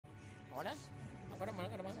Jonas?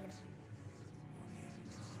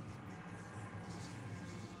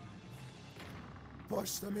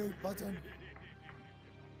 Push the mute button.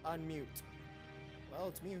 Unmute. Well,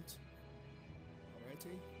 it's mute.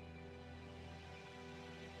 Alrighty.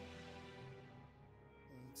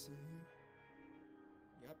 Let's see.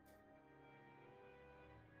 Yep.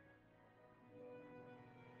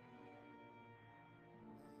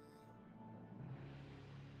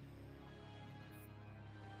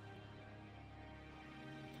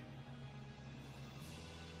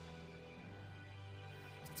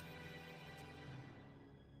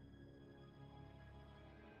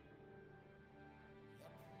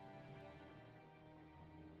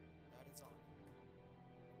 That is on.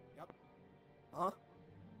 Yep. Huh?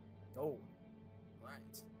 Oh.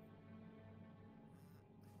 Right. Where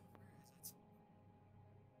is it?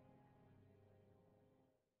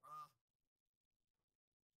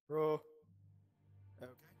 Bro. Okay.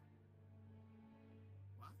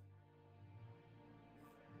 What?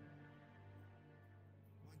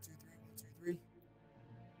 1, 2, 3, 1, 2, 3.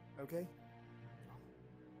 Okay.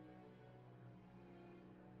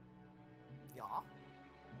 Yeah.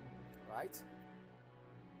 Right.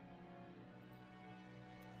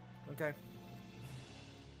 Okay.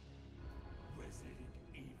 Resident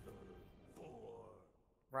Evil 4.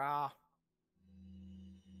 Rah.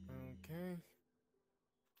 Okay.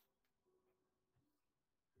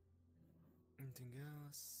 Anything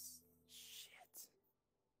else? Shit.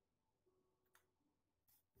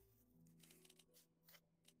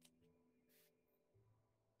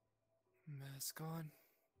 Mask on.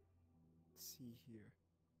 Let's see here.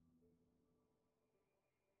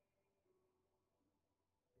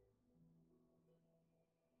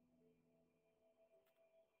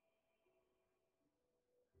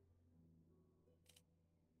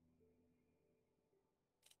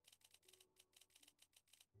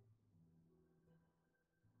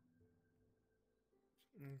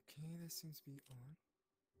 Okay, this seems to be on.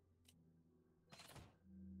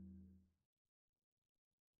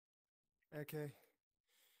 Okay.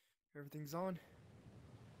 Everything's on.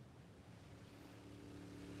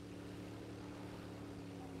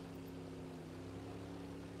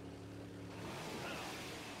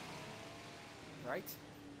 Right.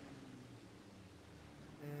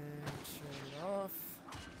 And turn it off.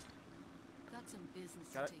 Got some business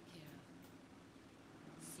Got to it. take care of.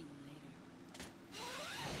 See you later.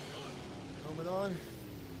 Helmet on.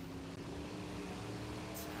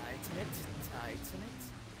 Tighten it. Tighten it.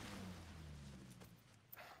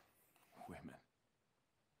 Women.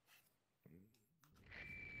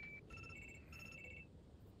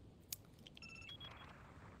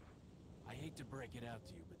 I hate to break it out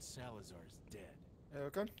to you, but Salazar's dead.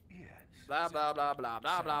 Okay. Yes. Blah blah blah blah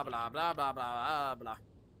blah blah blah blah blah blah blah.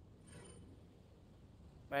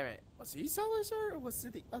 Wait a minute. Was he Salazar or was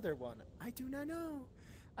it the other one? I do not know.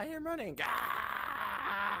 I am running.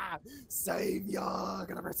 Ah! Savior!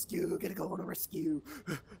 Gonna rescue! Gonna go on a rescue!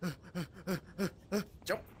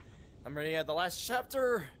 Jump. I'm ready at the last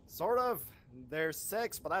chapter. Sort of. There's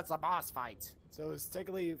 6, but that's a boss fight. So it's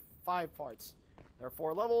technically 5 parts. There are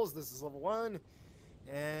 4 levels. This is level 1.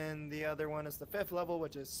 And the other one is the 5th level,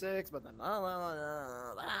 which is 6, but then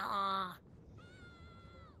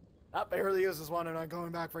I barely uses one and I'm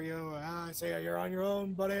going back for you. I say you're on your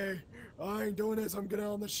own, buddy. I ain't doing this. I'm getting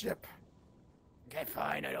on the ship. Okay,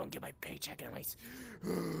 fine. I don't get my paycheck anyways.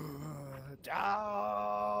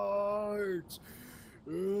 Out.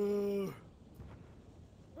 Oh,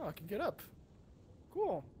 I can get up.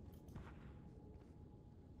 Cool.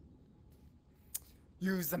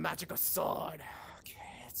 Use the magical sword.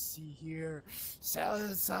 Okay, let's see here.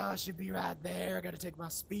 Salazar should be right there. Gotta take my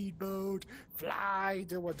speedboat, fly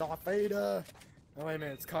to Darth Vader. Oh, wait a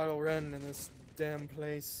minute. It's Kylo Ren in this damn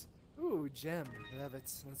place. Ooh, gem. Love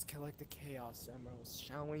it. Let's collect the Chaos Emeralds,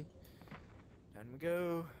 shall we? Down we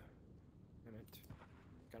go. Wait a minute.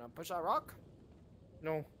 Can I push that rock?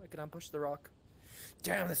 No, I cannot push the rock.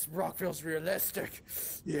 Damn, this rock feels realistic.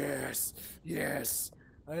 Yes, yes.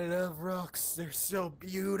 I love rocks. They're so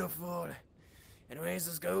beautiful. Anyways,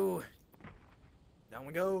 let's go. Down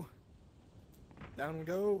we go. Down we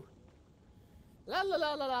go. La la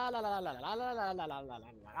la la la la la la la la la la la la la la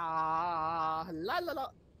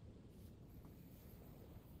la.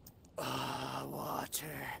 Ah,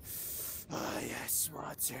 water. Ah, yes,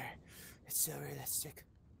 water. It's so realistic.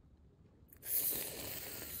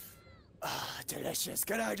 Ah, delicious.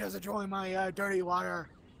 Can I just enjoy my dirty water?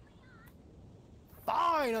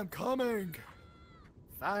 Fine, I'm coming.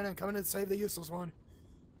 Fine, I'm coming to save the useless one.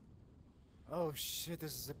 Oh shit,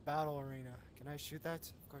 this is a battle arena. Can I shoot that?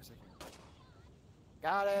 Of course I can.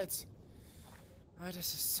 Got it. Why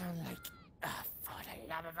does it sound like... Ah, for the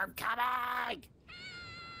love of I'm coming!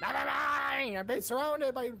 Never mind! I've been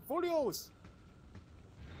surrounded by folios!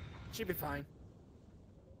 Should be fine.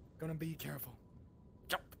 Gonna be careful.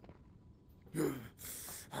 Jump!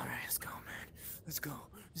 Alright, let's go, man. Let's go.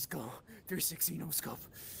 Let's go. 360, no scope.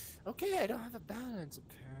 Okay, I don't have a balance,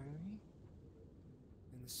 apparently.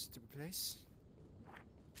 In this stupid place.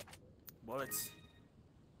 Bullets.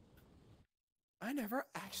 I never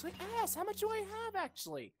actually asked. How much do I have,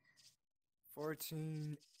 actually?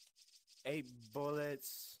 14. 8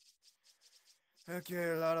 bullets.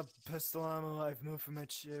 Okay, a lot of pistol ammo. I've moved from my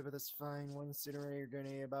chair, but that's fine. One incinerator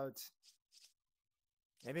grenade about.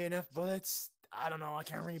 Maybe enough bullets? I don't know. I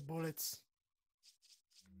can't read bullets.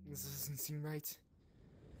 This doesn't seem right.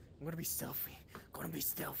 I'm gonna be stealthy. Gonna be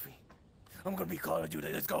stealthy. I'm gonna be Call of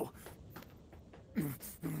Duty. Let's go.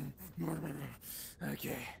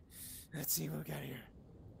 Okay. Let's see what we got here.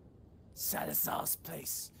 Salazar's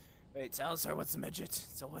place. Wait, Salazar, what's the midget?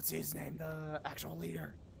 So what's his name? The actual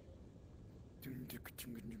leader.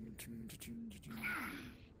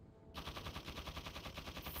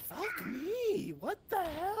 Fuck me! What the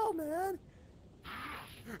hell, man?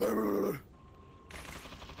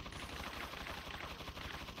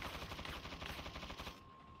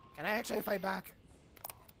 Can I actually fight back?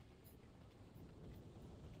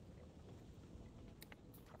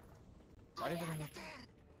 Running for my life.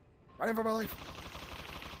 Running for my life.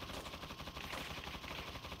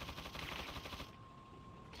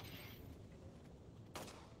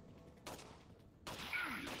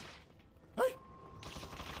 Hey!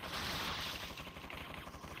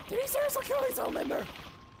 Did he seriously kill his own member?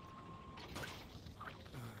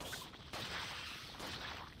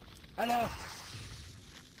 Hello!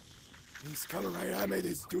 He's coming right at me,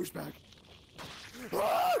 this douchebag.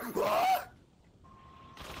 Ah! Ah!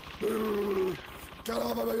 Get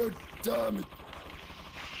off of me, you dumb!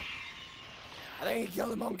 I think he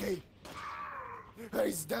killed the monkey.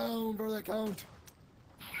 He's down for the count.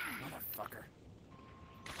 Motherfucker.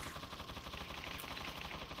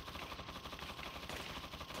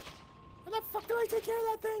 How the fuck do I take care of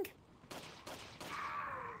that thing?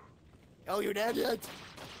 Oh, you dead yet?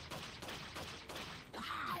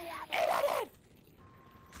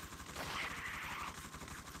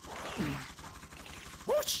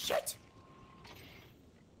 Oh shit!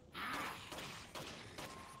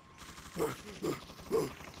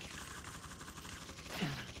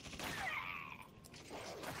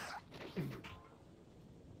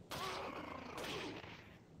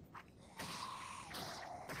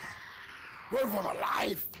 Run for my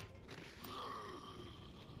life!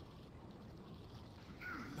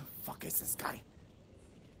 The fuck is this guy?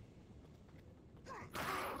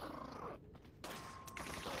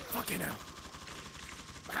 Fucking hell.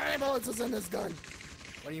 How many bullets is in this gun?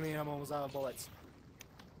 What do you mean I'm almost out of bullets?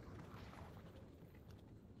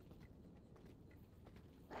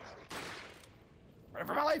 Running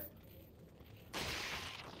for my life!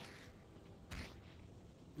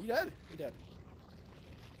 You dead? You dead.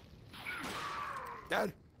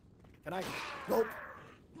 Dead? Can I? Nope.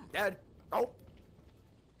 Dead? Nope.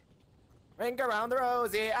 Ring around the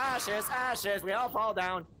rosy, ashes, ashes, we all fall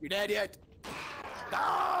down. You dead yet?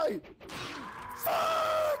 Die!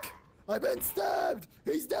 Fuck! I've been stabbed!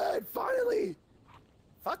 He's dead, finally!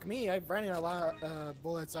 Fuck me, I've ran a lot of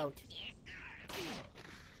bullets out.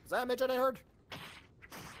 Is that a midget I heard?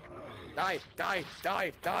 Die, die,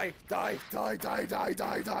 die, die, die, die, die, die,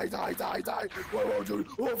 die, die, die, die, die. Whoa, dude.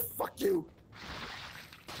 Oh, fuck you!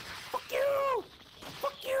 Fuck you!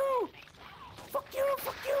 Fuck you! Fuck you!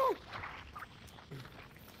 Fuck you!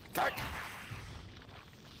 Cut!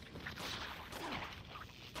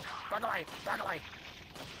 Back away! Back away!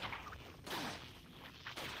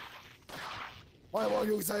 Why won't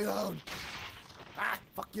you stay down? Ah!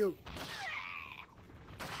 Fuck you!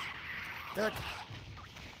 Dick!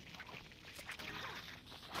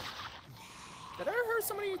 Did I hear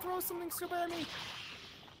somebody throw something stupid at me?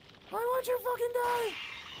 Why won't you fucking die?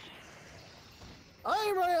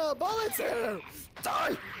 I'm running out of bullets here!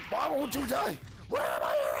 Die! Why won't you die? Where am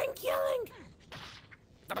I hearing killing?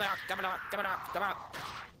 Come on, come on, come on, come on!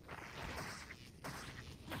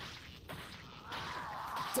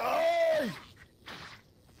 Die!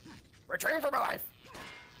 Retrieve for my life!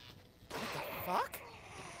 What the fuck?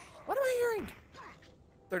 What am I hearing?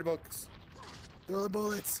 30 bucks. Throw the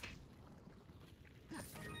bullets.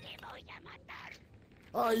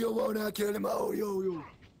 Oh, you wanna kill him? Oh, you.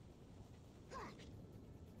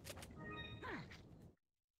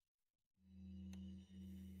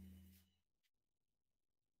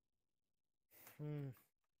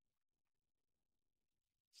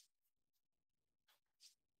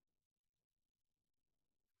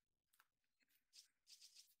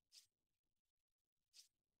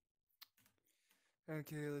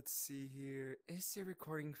 Okay, let's see here. Is it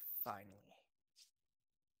recording finally?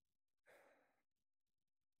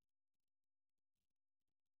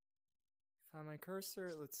 Find my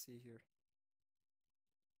cursor. Let's see here.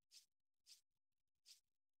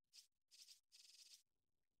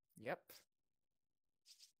 Yep.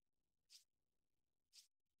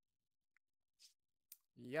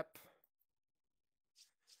 Yep.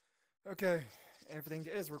 Okay, everything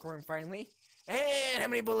is recording finally. And how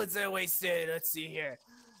many bullets are wasted? Let's see here.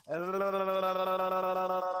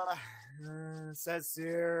 Says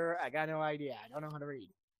here, I got no idea. I don't know how to read.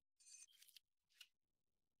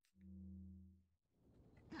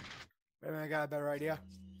 Maybe I got a better idea.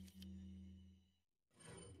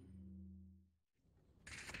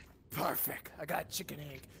 Perfect. I got chicken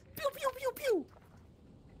egg. Pew pew pew pew.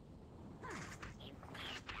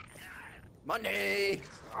 Money.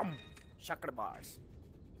 Chocolate bars.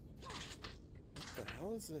 What the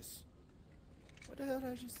hell is this? What the hell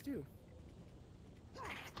did I just do?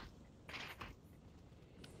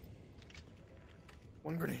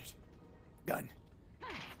 One grenade. Gun.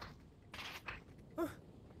 Huh.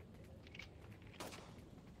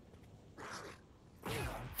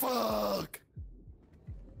 Fuck!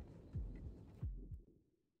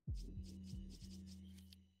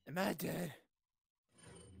 Am I dead?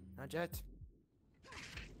 Not yet.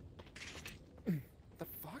 The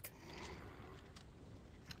fuck?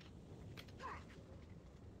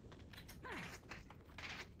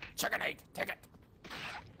 Chicken egg, take it.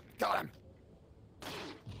 Got him.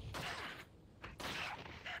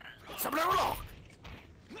 Somebody roll.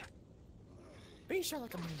 Being shot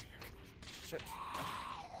like a maniac. Shit.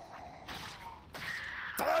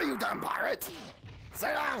 Oh, you damn pirate!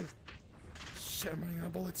 Sit down! Shit, I'm running out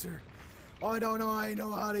of bullets here. Oh, I don't know. I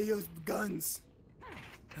know how to use guns.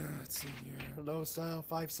 Let's see here. Low style,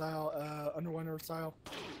 5 style, underwater style.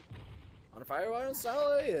 On a firewire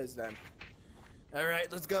style it is then.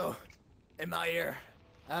 Alright, let's go. In my ear.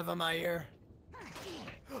 Have in my ear.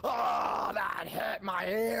 Oh, that hit my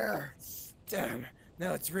ear! Damn,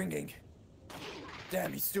 now it's ringing.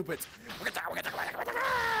 Damn, he's stupid.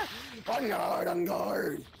 On guard, on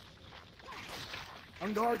guard!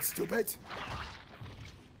 On guard, stupid!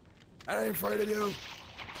 I ain't afraid of you.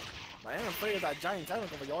 I am afraid of that giant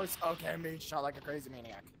tentacle of yours. Okay, I'm being shot like a crazy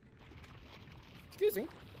maniac. Excuse me.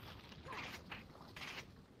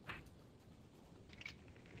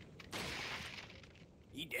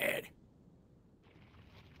 He dead.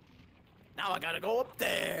 Now I gotta go up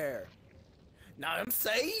there. Now I'm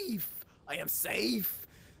safe. I am safe.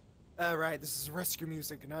 Right, this is rescue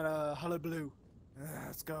music, not a hullabaloo.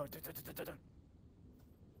 Let's go.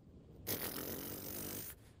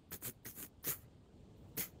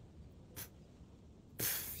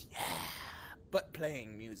 Yeah, butt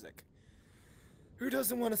playing music. Who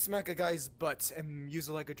doesn't want to smack a guy's butt and use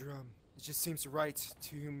it like a drum? It just seems right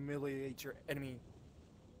to humiliate your enemy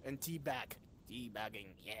and teabag.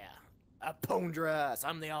 Teabagging, yeah. Apondras,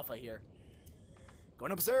 I'm the alpha here.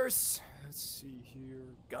 Going upstairs. Let's see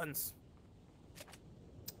here. Guns.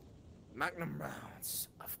 Magnum rounds,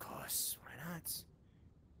 of course. Why not?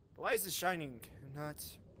 But why is it shining and not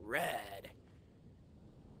red?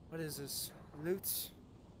 What is this? Loot?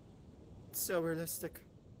 It's so realistic.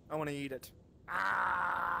 I want to eat it.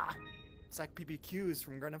 Ah! It's like PPQs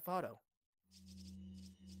from Grand Theft Auto.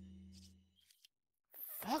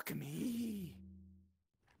 Fuck me!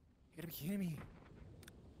 You gotta be kidding me.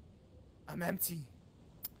 I'm empty.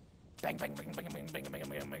 Bang, bang, bang, bang, bang, bang, bang,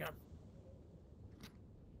 bang, bang.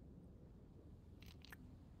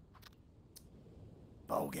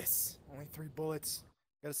 Bogus. Only 3 bullets.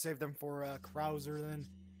 Gotta save them for Krauser then.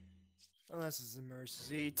 Unless it's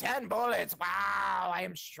emergency. 10 bullets! Wow! I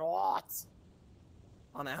am short!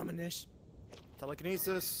 On ammunition.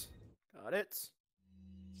 Telekinesis. Got it.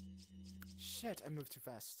 Shit, I moved too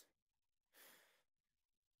fast.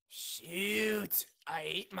 Shoot! I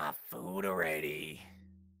ate my food already.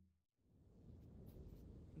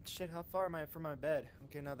 Shit, how far am I from my bed?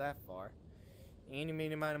 Okay, not that far. Eeny,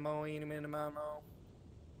 meeny, miny, mo, eeny, meeny, miny, mo.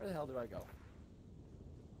 Where the hell do I go?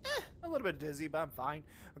 A little bit dizzy, but I'm fine.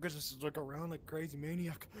 I can just look around like a crazy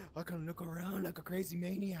maniac. I can look around like a crazy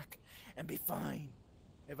maniac and be fine.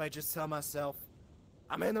 If I just tell myself,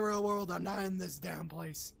 I'm in the real world, I'm not in this damn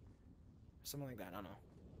place. Something like that, I don't know.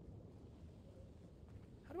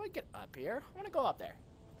 How do I get up here? I want to go up there.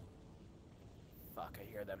 Fuck, I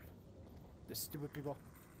hear them. The stupid people.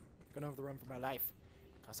 Gonna have to run for my life.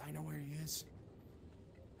 Because I know where he is.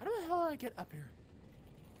 How the hell do I get up here?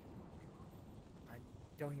 I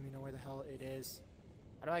don't even know where the hell it is.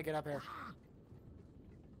 How do I get up here?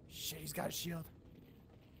 Shit, he's got a shield.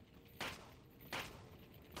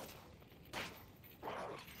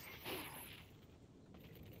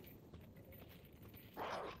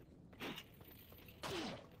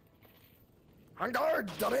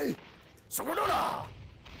 there, dummy! Suguduna!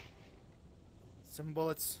 Some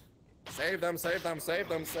bullets. Save them, save them, save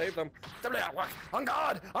them, save them. On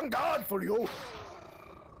guard! On guard for you!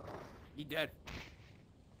 He dead.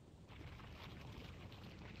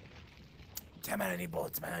 Damn it, I need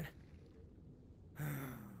bullets, man.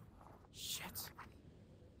 Shit.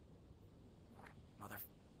 Mother.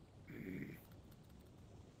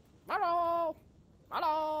 Hello!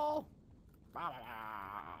 Hello! I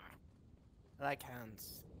like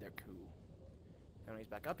hands. They're cool. And he's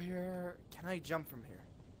back up here. Can I jump from here?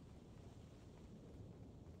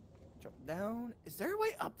 Jump down. Is there a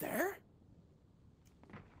way up there?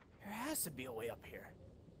 There has to be a way up here.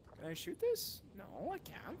 Can I shoot this? No, I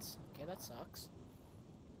can't. Okay, that sucks.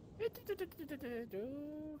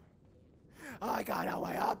 I got a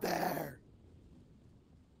way up there.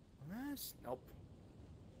 Unless, nope.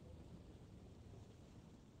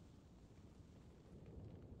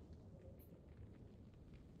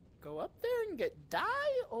 Go up there and get die,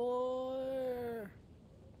 or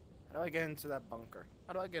how do I get into that bunker?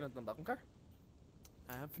 How do I get into the bunker?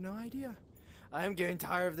 I have no idea. I am getting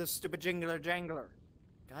tired of this stupid jingler jangler.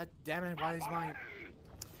 God damn it! Why is my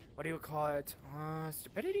what do you call it?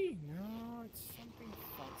 Stupidity? No, it's something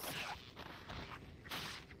false.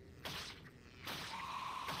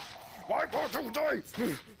 Why can't you die?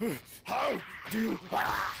 How do you?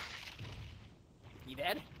 You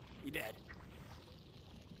dead? You dead?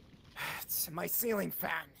 It's my ceiling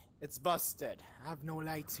fan. It's busted. I have no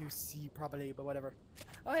light to see properly, but whatever.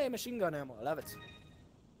 Oh, hey, machine gun ammo. I love it.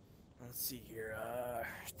 Let's see here.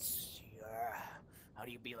 How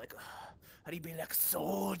do you be like a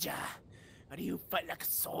soldier? How do you fight like a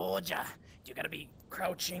soldier? You gotta be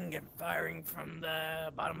crouching and firing from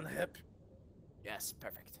the bottom of the hip. Yes,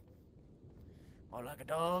 perfect. More like a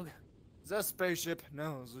dog. Is that a spaceship?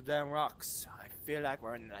 No, those are damn rocks. I feel like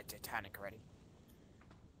we're in the Titanic already.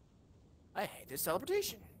 I hate this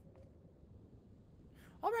teleportation.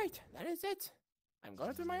 Alright, that is it. I'm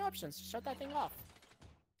going through my options to shut that thing off.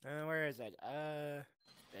 Where is it?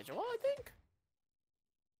 Visual, I think?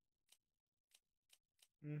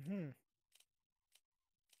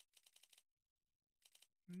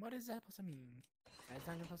 What is that supposed to mean? It's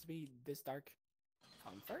not supposed to be this dark.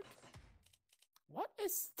 Comfort? What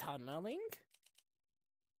is tunneling?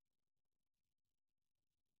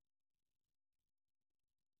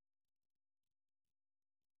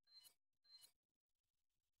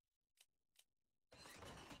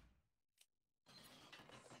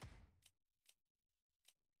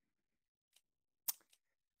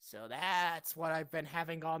 So that's what I've been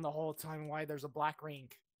having on the whole time, why there's a black ring.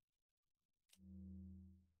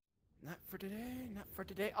 Not for today, not for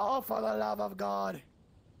today. Oh, for the love of God.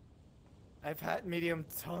 I've had medium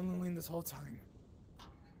tunneling this whole time.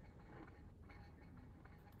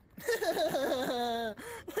 I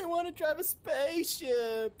want to drive a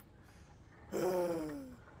spaceship.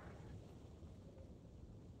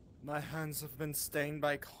 My hands have been stained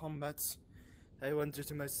by combat. I wonder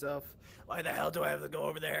to myself, why the hell do I have to go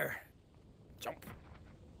over there? Jump.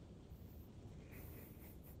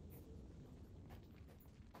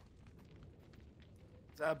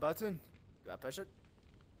 Is that a button? Do I push it?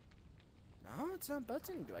 No, it's not a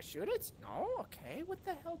button. Do I shoot it? No? Okay, what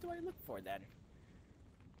the hell do I look for then?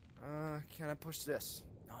 Can I push this?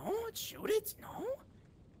 No, shoot it? No?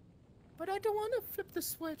 But I don't want to flip the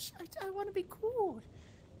switch. I want to be cool.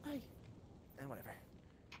 Whatever.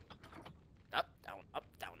 Up,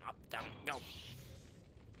 down, go.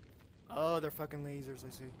 Oh, they're fucking lasers, I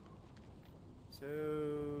see. So,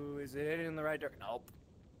 is it heading in the right direction? Nope.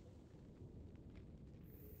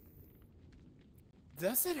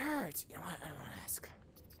 Does it hurt? You know what? I don't want to ask.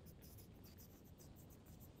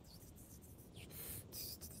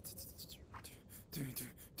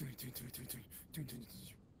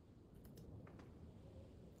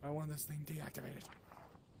 I want this thing deactivated.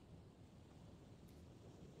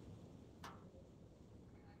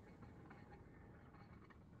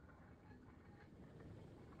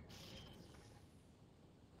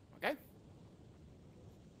 Okay.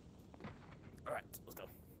 All right, let's go.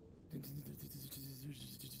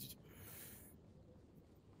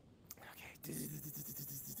 Okay.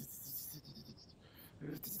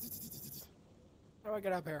 How do I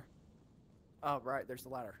get up here? Oh, right, there's the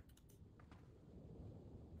ladder.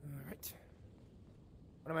 All right.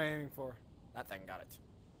 What am I aiming for? That thing, got it.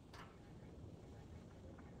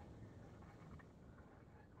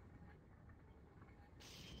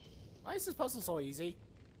 Why is this puzzle so easy?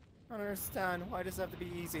 I don't understand. Why does it have to be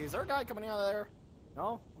easy? Is there a guy coming out of there?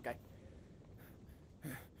 No? Okay.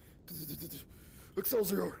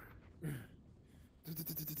 Excelsior!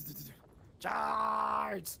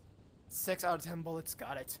 Charge! 6 out of 10 bullets.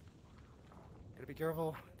 Got it. Gotta be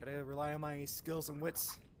careful. Gotta rely on my skills and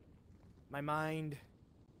wits. My mind.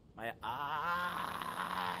 My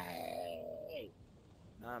eye.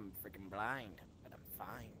 I'm freaking blind, but I'm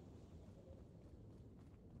fine.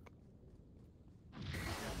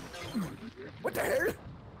 What the hell?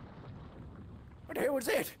 What the hell was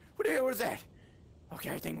that? What the hell was that?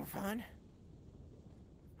 Okay, I think we're fine.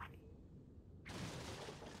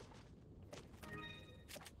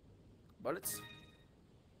 Bullets.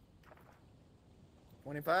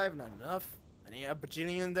 25, not enough. I need a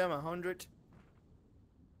bajillion of them, 100.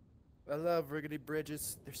 I love rickety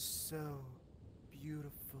bridges. They're so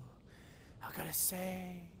beautiful. I gotta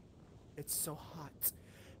say, it's so hot.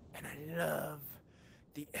 And I love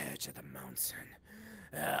the edge of the mountain.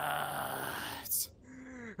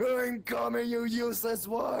 I'm coming, you useless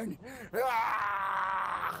one!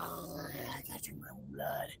 I got you in my own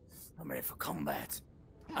blood. I'm ready for combat.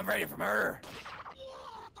 I'm ready for murder.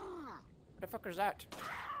 What the fuck is that?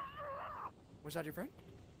 Was that your friend?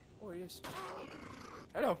 Oh, he is.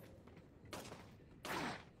 Hello.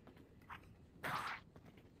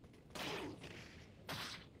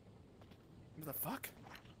 What the fuck?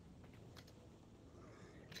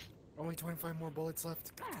 Only 25 more bullets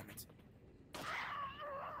left. God damn it.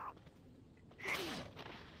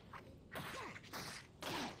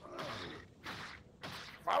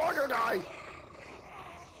 I want to die!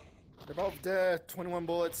 They're both dead. 21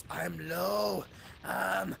 bullets. I'm low.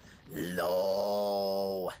 I'm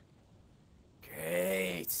low.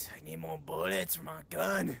 Great. I need more bullets for my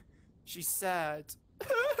gun. She's sad.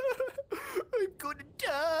 I'm gonna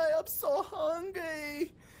die. I'm so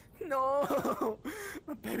hungry. No.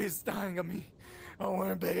 My baby's dying of me. I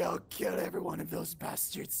want a baby. I'll kill every one of those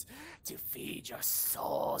bastards to feed your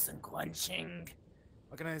souls and quenching.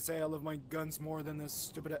 What can I say? I love my guns more than this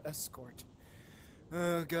stupid escort.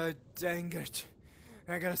 Oh, god dang it.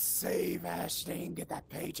 I gotta save Ashley and get that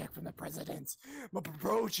paycheck from the president. My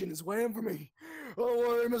promotion is waiting for me. Don't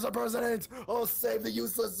worry, Mr. President. I'll save the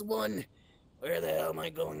useless one. Where the hell am I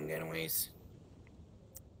going anyways?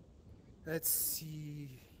 Let's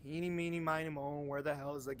see. Eeny, meeny, miny, moe. Where the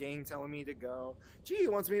hell is the gang telling me to go? Gee,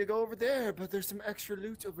 it wants me to go over there, but there's some extra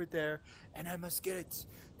loot over there, and I must get it.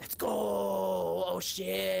 Let's go! Oh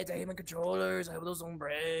shit, I hate my controllers. I hope those don't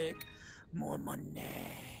break. More money.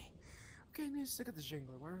 Okay, let me just look at the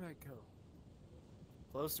jingler. Where did I go?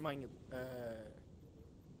 Close to my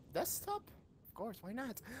desktop? Of course, why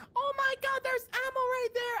not? Oh my god, there's ammo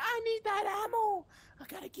right there! I need that ammo! I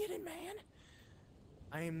gotta get it, man.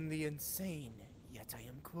 I am the insane, yet I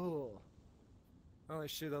am cool. Holy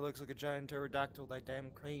shit, that looks like a giant pterodactyl, that damn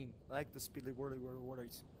crane. I like the speedly whirly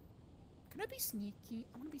whirlies. Can I be sneaky?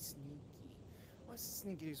 I wanna be sneaky. What's the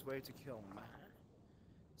sneakiest way to kill man?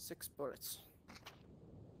 6 bullets.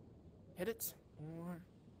 Hit it, or...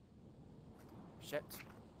 shit.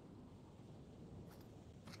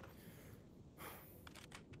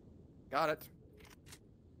 Got it.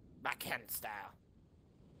 Backhand style.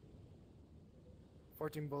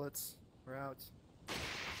 14 bullets. We're out.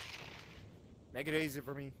 Make it easy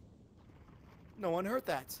for me. No one heard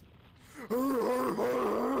that.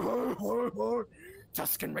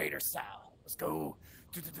 Tuscan Raider style. Let's go.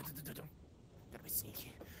 Gotta be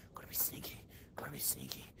sneaky. Gotta be sneaky. Gotta be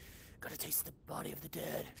sneaky. Gotta taste the body of the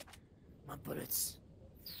dead. My bullets.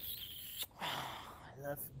 I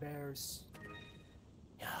love bears.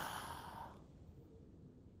 Yeah.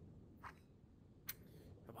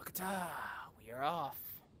 Wakata, we are off.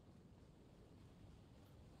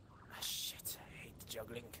 Ah shit, I hate the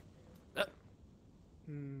juggling.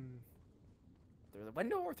 Through the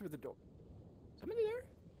window or through the door? Somebody there?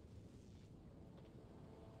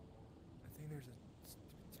 I think there's a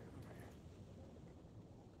stupid chair over here.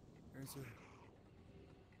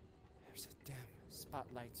 There's a damn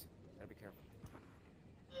spotlight. Gotta be careful.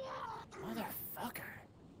 Motherfucker!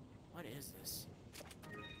 What is this?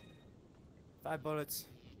 5 bullets.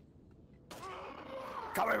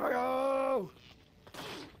 Coming for you!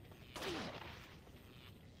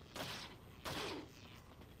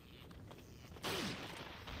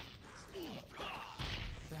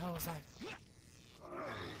 The hell was that?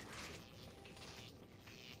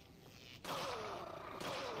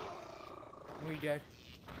 We dead.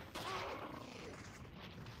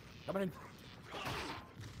 Coming in.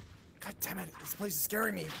 God damn it, this place is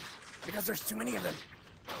scaring me. Because there's too many of them.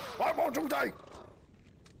 Why won't you die?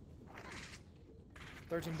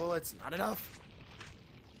 13 bullets, not enough.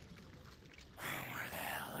 Where the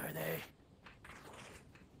hell are they?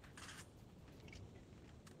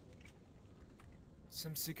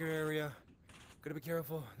 Some secret area. Gotta be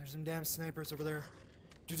careful. There's some damn snipers over there.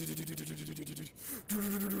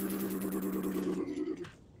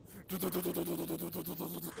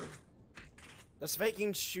 Does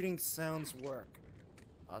faking shooting sounds work?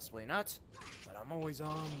 Possibly not, but I'm always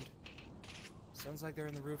armed. Sounds like they're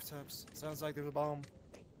in the rooftops. Sounds like there's a bomb.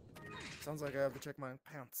 Sounds like I have to check my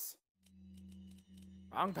pants.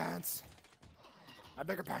 Wrong pants. My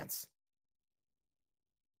bigger pants.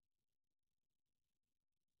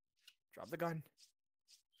 Drop the gun.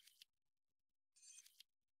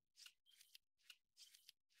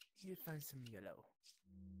 Need to find some yellow.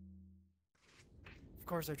 Of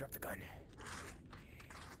course I dropped the gun.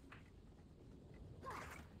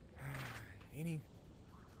 Eeny.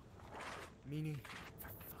 Meanie. For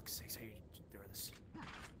fuck's sakes, how you do this?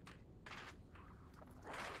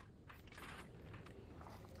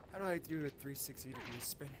 How do I do a 360 degree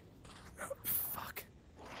spin? Oh, fuck.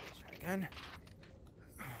 Try again.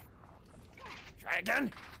 Try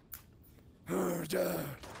again.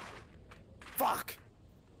 Fuck.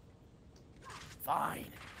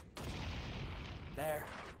 Fine. There.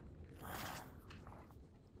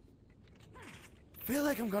 Feel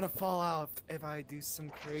like I'm gonna fall out if I do some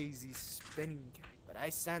crazy spinning, but I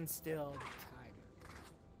stand still all the time.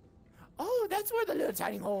 Oh, that's where the little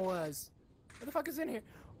tiny hole was. What the fuck is in here?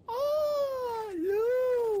 Oh,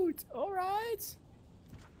 loot! Alright.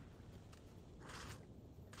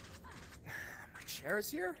 My chair is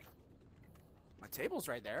here. My table's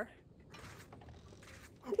right there.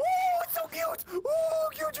 Oh, it's so cute! Oh,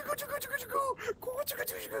 cute, cute, cute, cute, cute,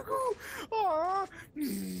 Aww.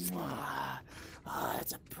 Ah,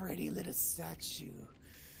 it's a pretty little statue.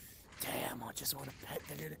 Damn, I just want to pet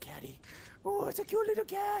the little catty. Oh, it's a cute little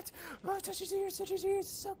cat. Oh, touch his ears, it's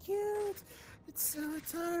so cute. It's so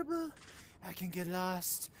adorable. I can get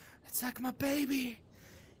lost. It's like my baby.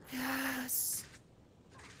 Yes.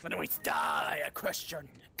 When we die, I crush your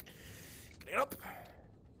neck. Get up.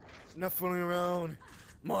 Enough fooling around.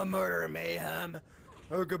 More murder and mayhem.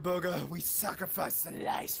 Ooga booga, we sacrifice the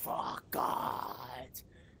lives for our god.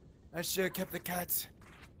 I should have kept the cat.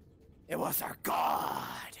 It was our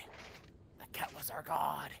god. The cat was our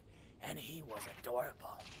god, and he was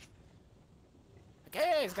adorable.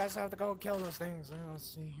 Okay, these guys have to go kill those things.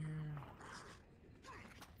 Let's see here.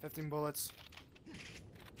 15 bullets.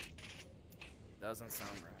 Doesn't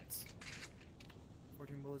sound right.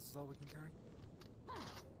 14 bullets is all we can carry.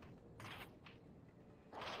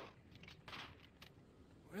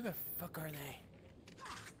 Where the fuck are they?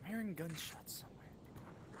 I'm hearing gunshots somewhere.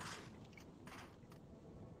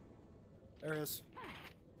 There it is.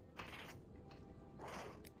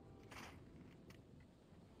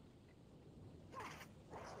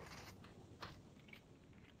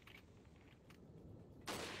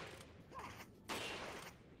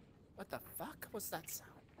 What the fuck was that sound?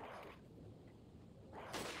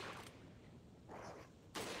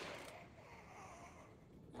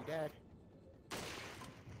 You dead?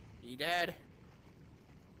 You dead?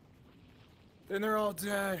 Then they're all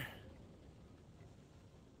dead.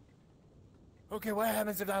 Okay, what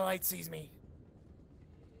happens if that light sees me?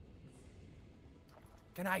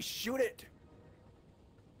 Can I shoot it?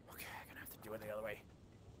 Okay, I'm gonna have to do it the other way.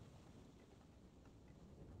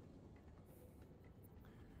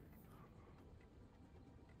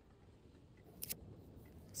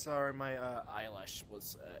 Sorry, my eyelash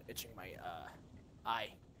was itching my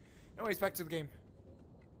eye. Anyways, back to the game.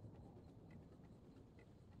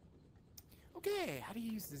 Okay, how do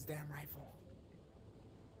you use this damn rifle?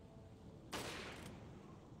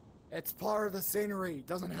 It's part of the scenery,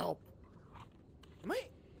 doesn't help. Am I?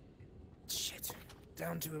 Shit.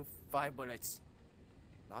 Down to 5 bullets.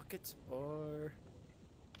 Lock it or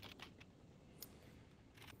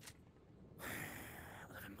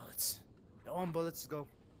 11 bullets. No on bullets, go.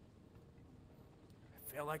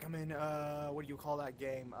 I feel like I'm in what do you call that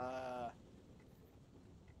game?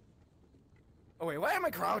 Oh wait, why am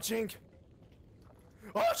I crouching?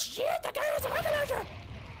 Oh shit, the guy was a weapon launcher!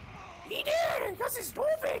 He did, because he's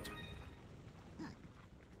stupid!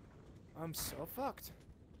 I'm so fucked.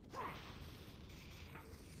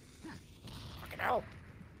 Fucking hell.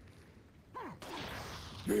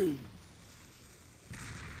 Well,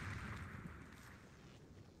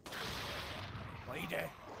 he dead.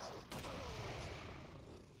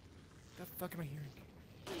 What the fuck am I hearing?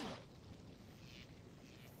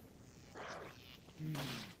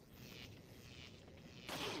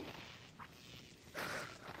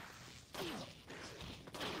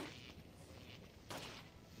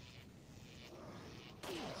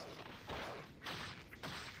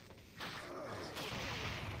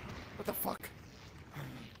 What the fuck?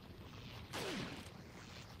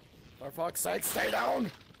 For fuck's sake, stay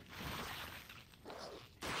down!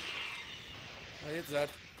 Oh, it's dead.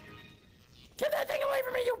 Get that thing away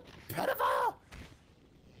from me, you pedophile!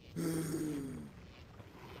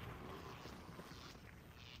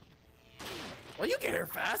 Well, you get here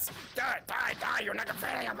fast. Die, die, die, you're not a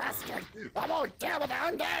fan of Mexican. I won't deal with the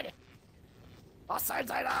undead. I'll side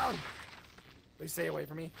down. Please stay away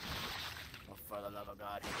from me. Oh, for the love of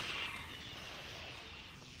God.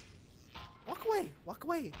 Walk away, walk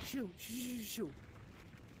away. Shoot, shoot, shoot.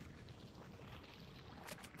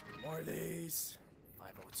 More of these.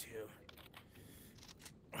 502.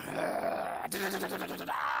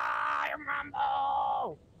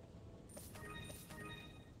 Mambo!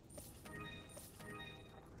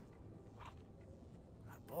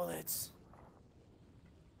 Bullets.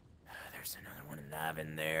 There's another one alive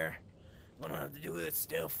in there. What do I have to do with it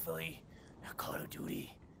stealthily? Call of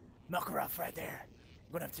Duty. Makarov right there.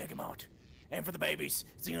 I'm gonna have to take him out. And for the babies.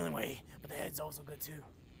 It's the only way. But the head's also good too.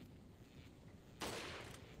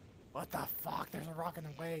 What the fuck? There's a rock in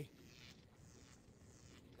the way.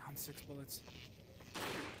 Down 6 bullets.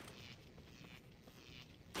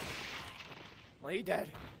 Well, he dead.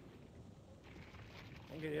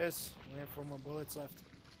 I think it is. We have 4 more bullets left.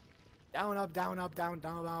 Down, up, down, up, down,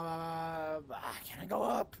 down, up. Can I go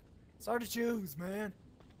up? It's hard to choose, man.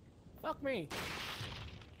 Fuck me.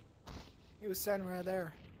 He was standing right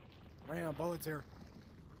there. Running out of bullets here.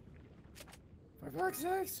 For fuck's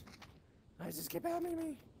sakes. I just keep hammering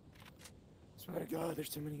me. Swear to God, there's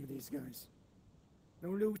too many of these guys. No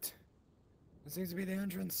loot. This seems to be the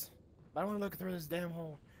entrance. But I want to look through this damn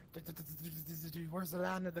hole. Where's the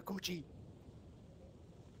land of the Coochie?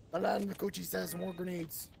 The land of the Coochie says more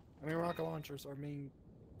grenades. I mean rocket launchers, or I mean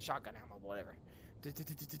shotgun ammo, whatever.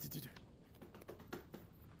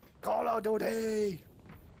 Call out Duty!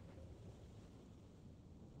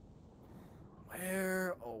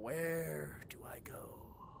 Where, oh where do I go?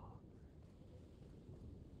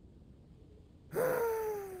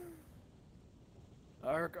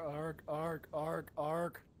 Arc, arc, arc, arc,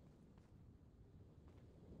 arc.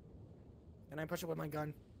 Can I push it with my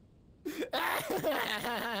gun?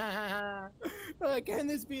 Can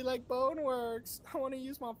this be like Boneworks? I want to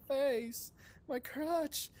use my face, my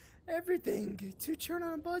crutch, everything to turn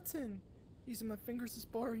on a button. Using my fingers is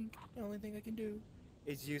boring. The only thing I can do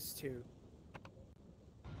is use 2.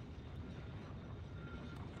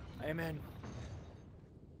 Amen.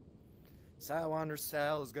 Salwander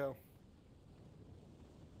Sal, let's go.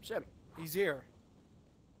 Shit, he's here.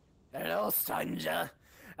 Hello, Sanja.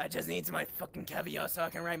 I just need my fucking caviar so I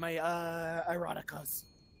can write my eroticas.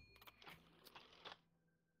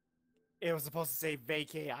 It was supposed to say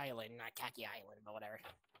Vacay Island, not Kaki Island, but whatever.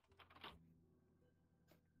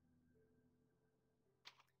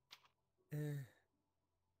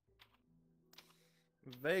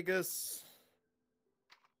 Vegas.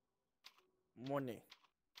 Money.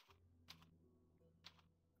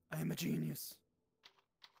 I am a genius.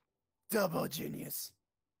 Double genius.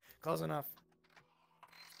 Close enough.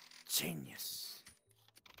 Genius.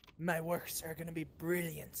 My works are gonna be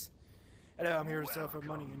brilliant. Hello, I'm here to sell for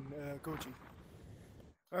money in Gucci.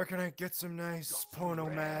 Or can I get some nice porno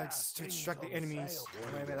mags to distract the enemies?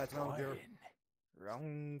 Maybe that's not here.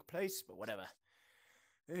 Wrong place, but whatever.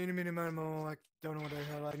 Any minute, minimal. I don't know what the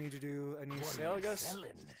hell I need to do. I need to sell, I guess.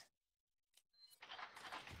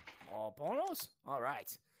 All pornos?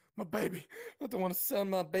 Alright. My baby. I don't want to sell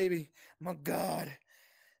my baby. My God.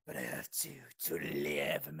 But I have to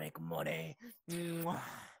live and make money. Mwah.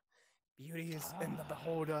 Beauty is in the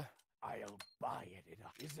beholder. I'll buy it.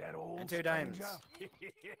 Is that all? And 2 diamonds.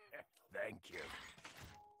 Thank you.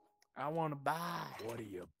 I want to buy. What are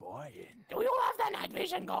you buying? Do you have the night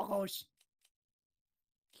vision goggles?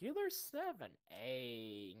 Killer 7.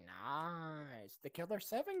 Hey, nice. The Killer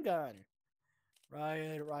 7 gun.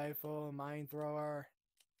 Riot rifle, mine thrower.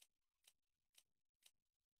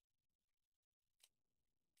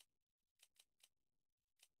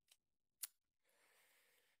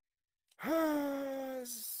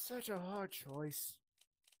 Such a hard choice.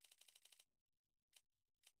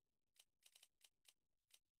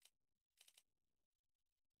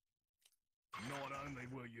 Not only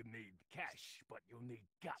will you need cash, but you'll need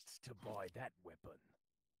guts to buy that weapon.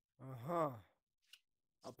 Uh-huh.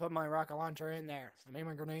 I'll put my rocket launcher in there. I mean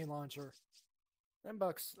my grenade launcher. $10.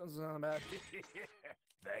 That's not bad.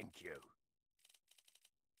 Thank you.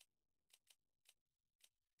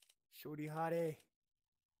 Shorty hottie.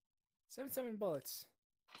 7 bullets.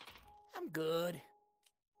 I'm good.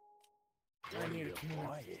 What I are need a you can.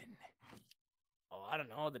 buying? Oh, I don't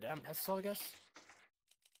know. The damn pistol, I guess.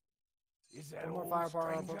 Is that More all,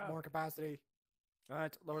 firepower, stranger? more capacity.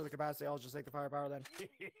 Alright, lower the capacity. I'll just take the firepower then.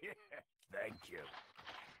 Thank you.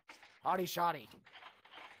 Hotty shotty.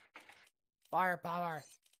 Firepower.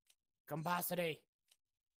 Capacity.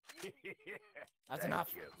 That's Thank enough.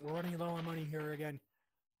 you. We're running low on money here again.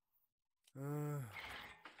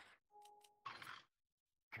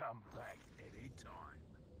 Come back anytime.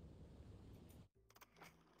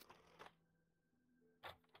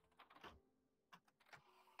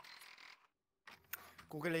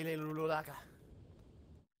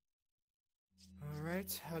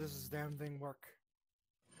 Alright, how does this damn thing work?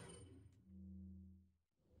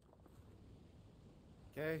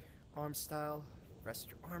 Okay, arm style. Rest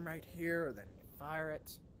your arm right here, then fire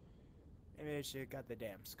it. Maybe I should have got the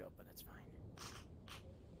damn scope, but that's fine.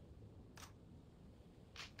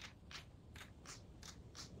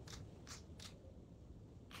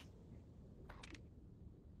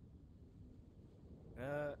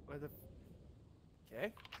 Where the...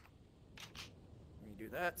 Okay. Let me do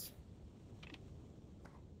that.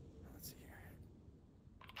 Let's see here.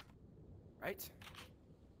 Right?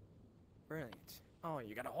 Brilliant. Oh,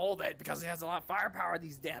 you gotta hold it because it has a lot of firepower,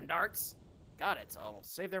 these damn darts. Got it. I'll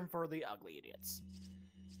save them for the ugly idiots.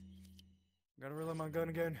 Gotta reload my gun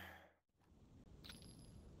again.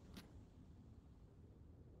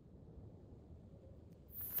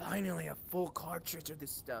 Finally, a full cartridge of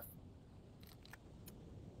this stuff.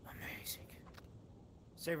 Amazing.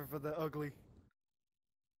 Save it for the ugly.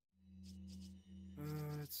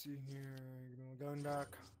 Let's see here. Gun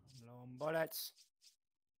dock. Low on bullets.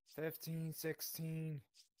 15, 16.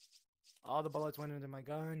 All the bullets went into my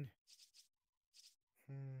gun.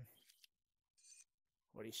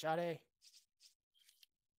 What he shot a?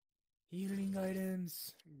 Healing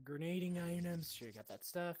items, grenading items. Sure, you got that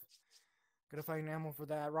stuff. Gotta find ammo for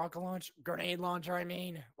that rocket launch, grenade launcher. I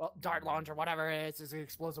mean, well, dart launcher, whatever it is. It's an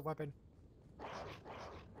explosive weapon.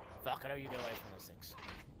 Fuck, I know you get away from those things.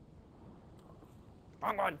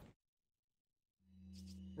 Wrong one.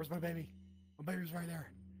 Where's my baby? My baby's right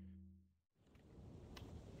there.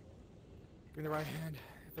 Give me the right hand.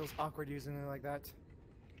 It feels awkward using it like that.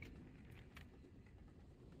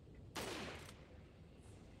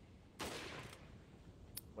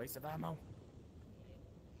 Waste of ammo.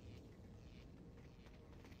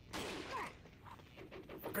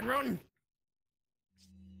 Fucking run!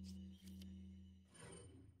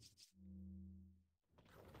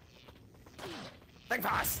 Think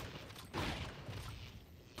fast!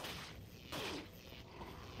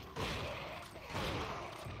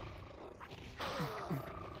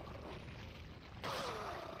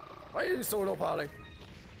 Why are you so low, Polly?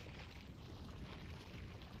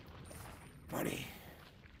 Money.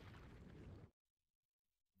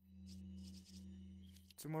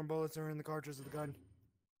 2 more bullets are in the cartridge of the gun.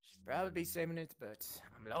 Should probably be saving it, but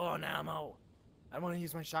I'm low on ammo. I don't want to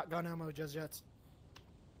use my shotgun ammo just yet.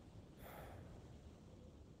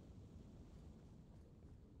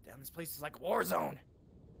 Damn, this place is like a war zone.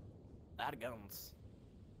 A lot of guns.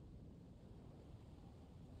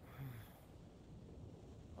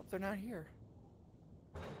 Hope they're not here.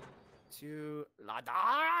 To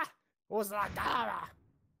Ladara? What was Ladara?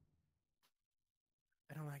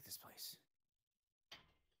 I don't like this place.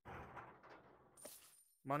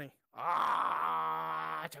 Money.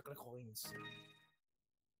 Ah, chocolate coins.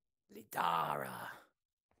 Lidara.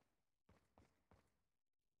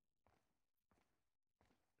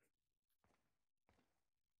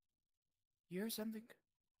 You hear something?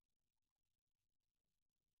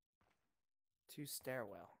 To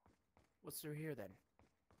stairwell. What's through here then?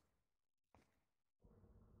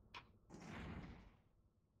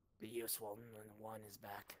 The useful one is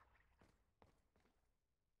back.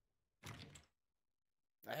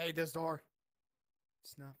 I hate this door.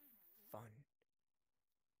 It's not fun.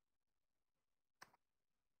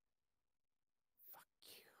 Fuck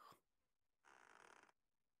you.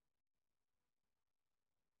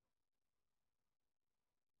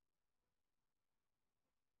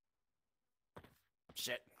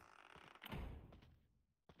 Shit.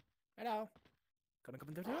 Hello. Come on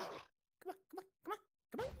through the door. Come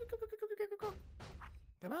on. Go.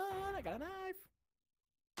 Come on, I got a knife.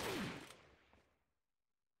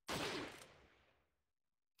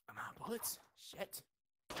 I'm out of bullets. Shit.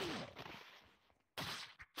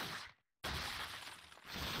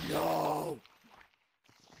 No!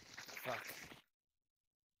 Fuck.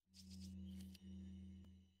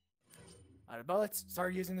 Out of bullets.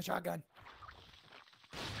 Start using the shotgun.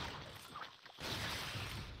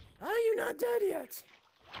 Are you not dead yet?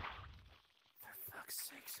 For fuck's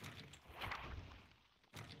sakes.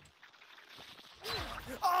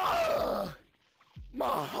 Oh!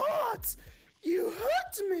 My heart! You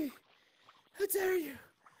hurt me! How dare you?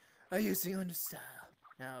 I use the understyle.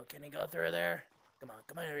 Now, can he go through there? Come on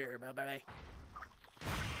over here, baby.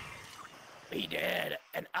 He did,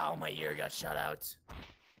 and ow, my ear got shut out.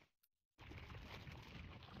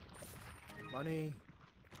 Money.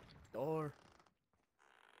 Door.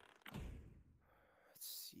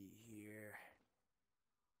 Let's see here.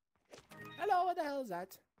 Hello, what the hell is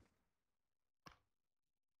that?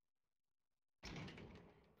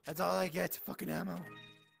 That's all I get, fucking ammo.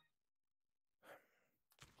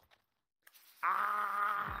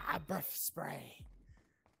 Ah, breath spray.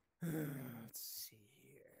 Let's see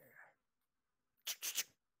here.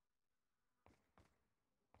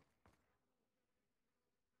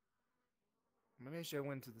 Maybe I should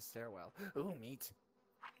went to the stairwell. Ooh, meat.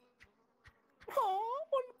 Oh, I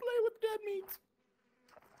want to play with dead meat.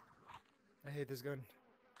 I hate this gun.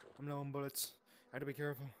 I'm low on bullets. I have to be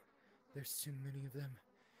careful. There's too many of them.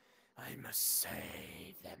 I must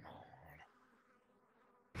save them all.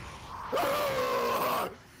 Ah!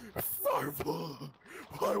 Firefall!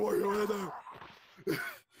 Why were you in there?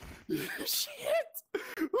 Shit!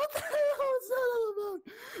 What the hell is that all about?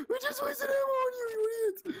 We just wasted ammo on you, you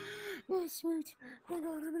idiot! Oh, sweet. Thank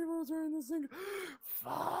God, how many bullets are in this thing?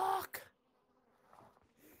 Fuck!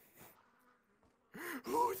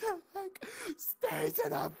 Who the heck stays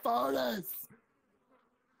in a furnace?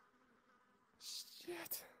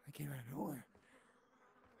 Shit, I came out of nowhere.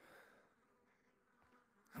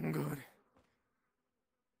 I'm good.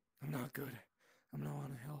 I'm not good. I'm now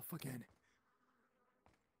on a health again.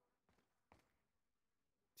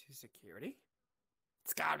 To security?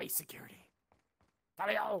 It's gotta be security.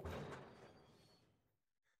 Fabio!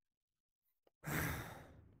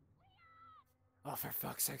 Oh, for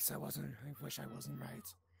fuck's sakes, I wish I wasn't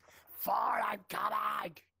right. Ford, I'm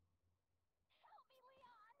coming!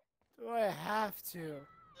 Do I have to?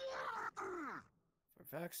 For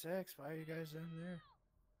fuck's sakes, why are you guys in there?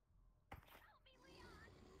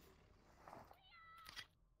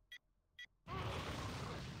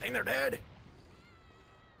 I think they're dead.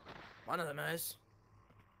 One of them is.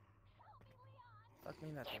 Fuck me,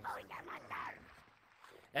 that thing.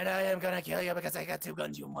 And I am gonna kill you because I got two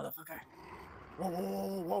guns, you motherfucker. Whoa, whoa,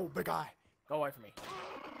 whoa, whoa, big guy. Go away from me.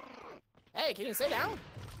 Hey, can you sit down?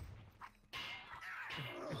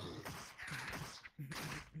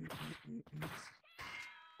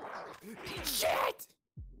 Shit!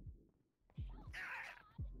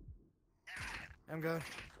 I'm good.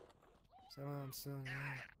 Somehow I'm still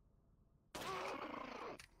alive.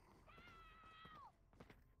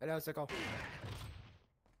 Hello, Sicko.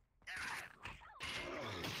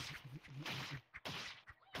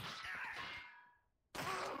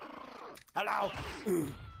 Hello!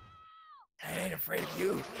 I ain't afraid of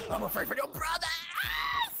you. I'm afraid for your brother!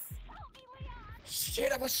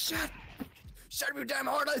 Shit, I was shot! Shut me, damn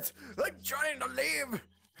harlot! I'm trying to leave!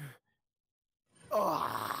 Oh,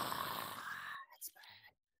 that's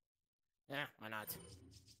bad. Yeah, why not?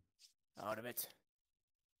 Out of it.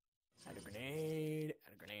 Add a grenade.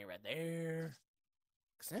 Add a grenade right there.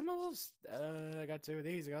 Samples? I got two of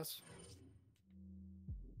these, I guess.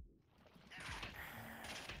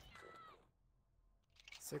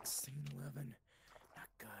 16, 11. Not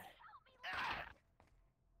good.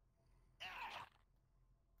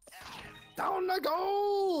 Down I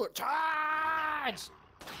go! Charge!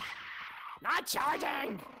 Not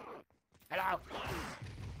charging! Hello?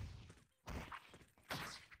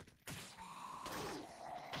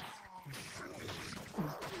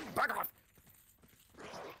 Back off!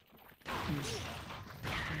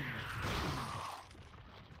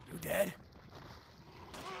 You dead?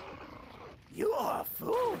 You are a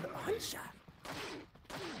fool, aren't ya?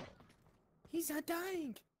 He's not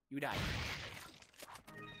dying. You died.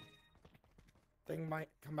 Thing might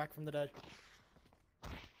come back from the dead.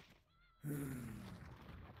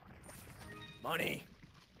 Money.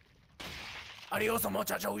 Adios,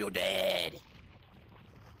 muchacho, you dead.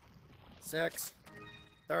 6.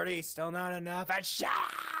 30, still not enough. And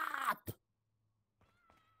shop!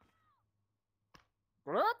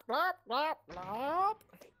 Blop, blop, blop, blop.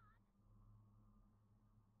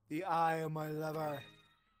 The eye of my lover.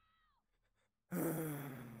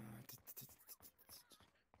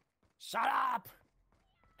 Shut up!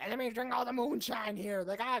 And let me drink all the moonshine here.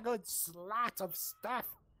 They got a good slot of stuff.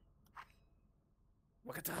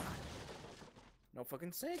 Look at that. No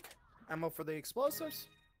fucking sake. Ammo for the explosives.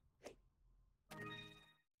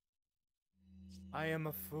 I am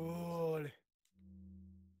a fool.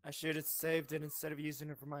 I should have saved it instead of using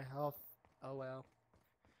it for my health. Oh well.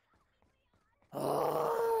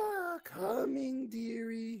 Oh, coming,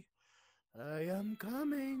 dearie. I am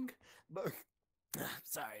coming. But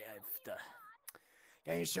sorry, I've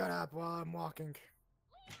can you shut up while I'm walking?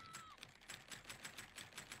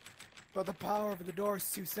 But the power of the door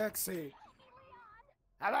is too sexy.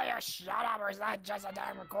 How about you shut up, or is that just a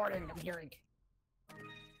damn recording I'm hearing?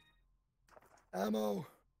 Ammo.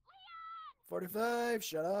 45,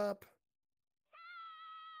 shut up.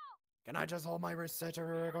 Can I just hold my wrist? Something's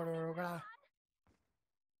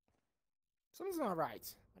not right,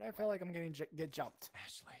 but I feel like I'm getting get jumped.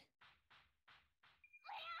 Ashley.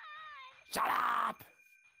 Shut up!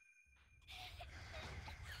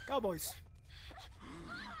 Go, boys.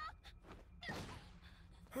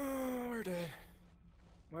 We're dead.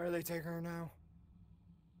 Where are they taking her now?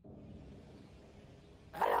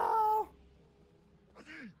 Hello?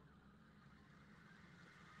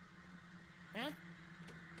 Huh?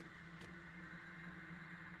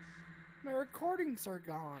 My recordings are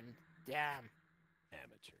gone. Damn.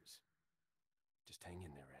 Amateurs. Just hang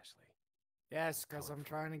in there, Ashley. Yes, because I'm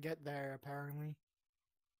trying to get there, apparently.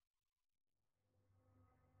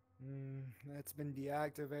 That's been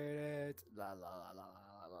deactivated. La la la la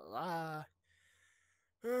la la la.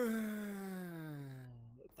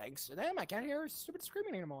 Thanks to them, I can't hear stupid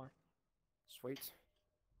screaming anymore. Sweet.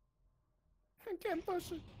 I can't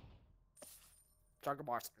push it. Chocolate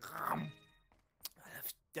bars. I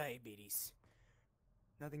have diabetes.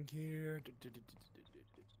 Nothing here.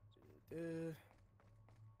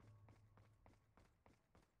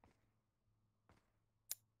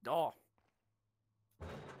 Door.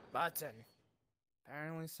 Button.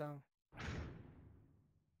 Apparently so.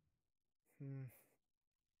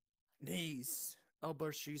 Knees. Elbow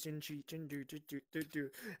she's in cheating. Do.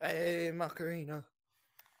 Hey, Macarena.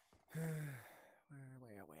 Where?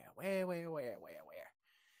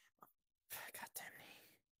 God damn me.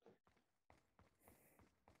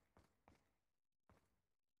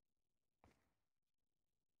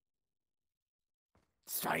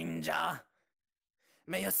 Stranger.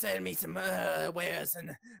 May you sell me some wares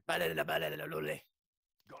and Got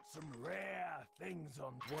some rare things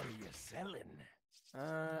on. What are you selling?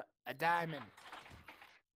 a diamond.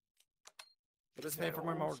 Let's pay for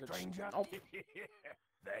my mortgage. Stranger? Nope.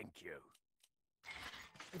 Thank you.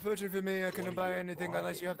 Unfortunately for me, I couldn't What are buy you anything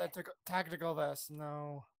unless you have buying? that tactical vest.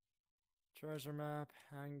 No. Treasure map,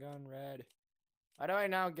 handgun, red. How do I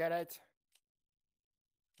now get it?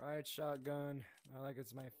 Right shotgun. I like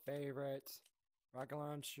it's my favorite. Rocket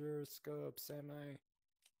launcher, scope, semi.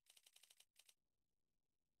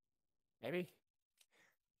 Maybe?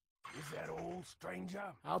 Is that all,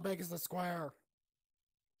 stranger? How big is the square?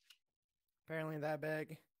 Apparently that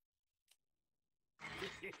big.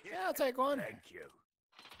 Yeah, I'll take one. Thank you.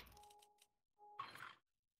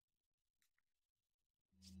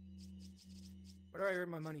 Where do I earn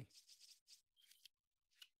my money?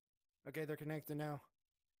 Okay, they're connected now.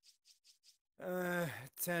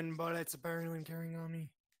 10 bullets apparently I'm carrying on me.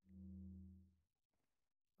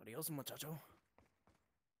 Adios, muchacho.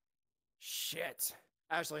 Shit.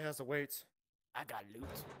 Ashley has to wait. I got loot.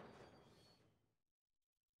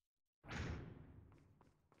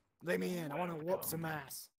 Let me in. I want to whoop some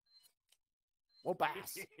ass. Whoop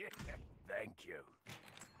ass. Thank you.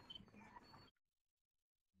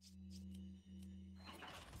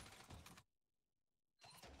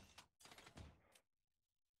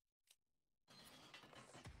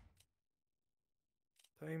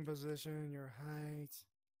 Playing position, your height.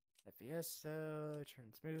 FPS,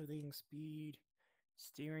 transmitting speed,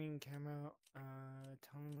 steering camera,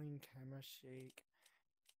 tunneling camera shake.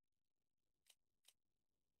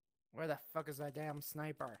 Where the fuck is that damn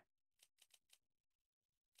sniper?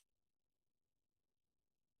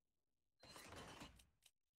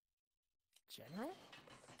 General?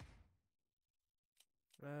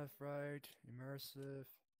 Left, right, immersive.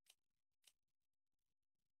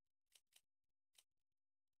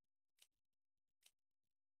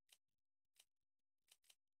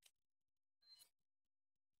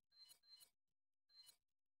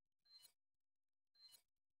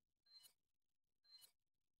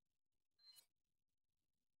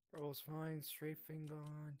 Rolls fine, straight finger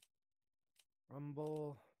on.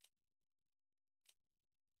 Rumble.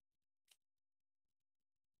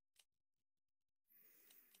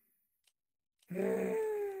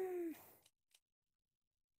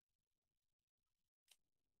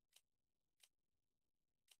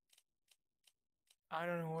 I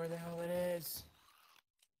don't know where the hell it is.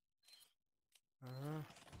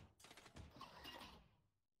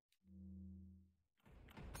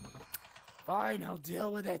 Fine, I'll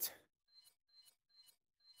deal with it.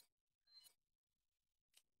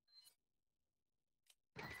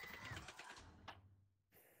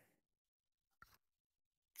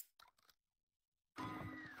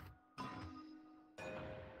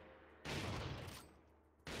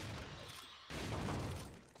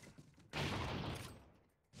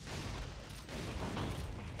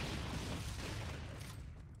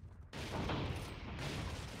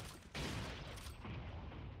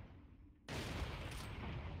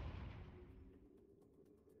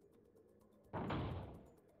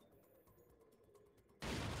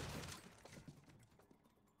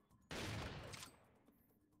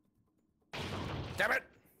 Damn it!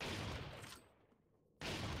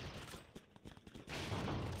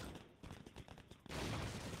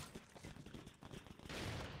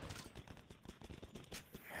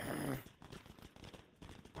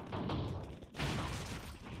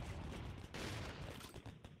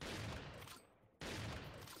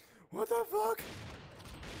 What the fuck?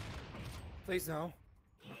 Please no.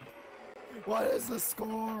 What is the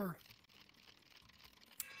score?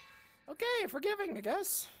 Okay, forgiving, I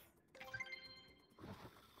guess.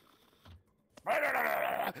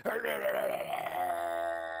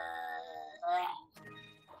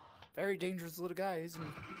 Very dangerous little guy, isn't he?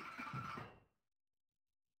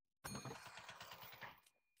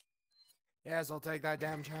 Yes, I'll take that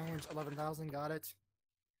damn challenge. 11,000, got it.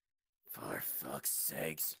 For fuck's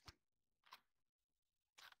sakes.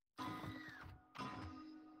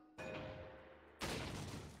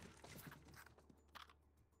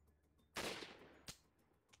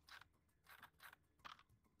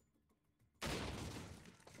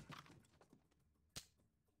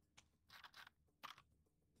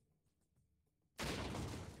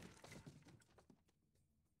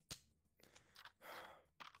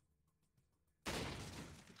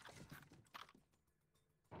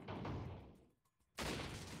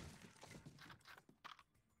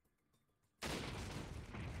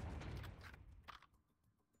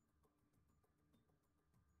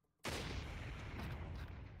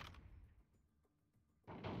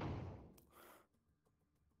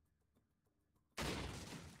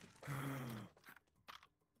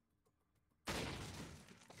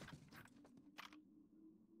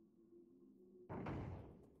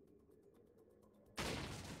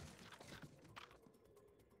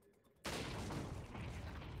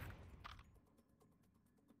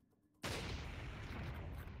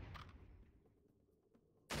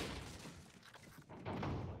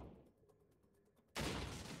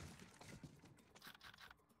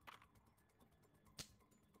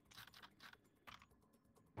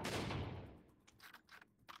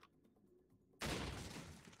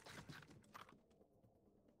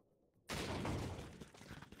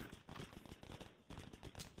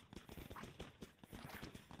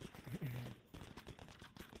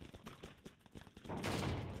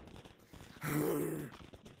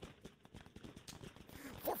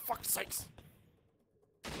 For fuck's sakes!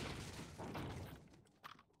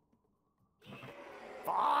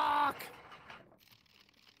 Fuck!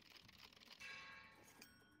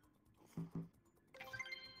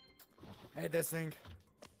 Hey, this thing.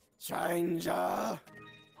 Stranger!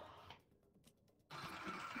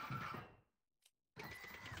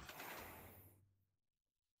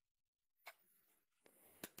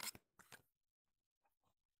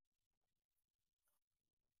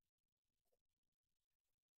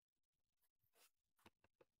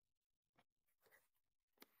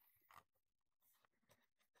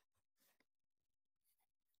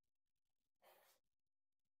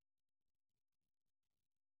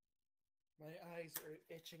 My eyes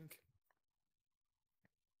are itching.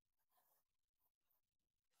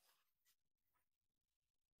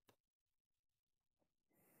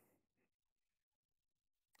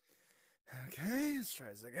 Okay, let's try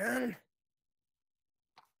this again.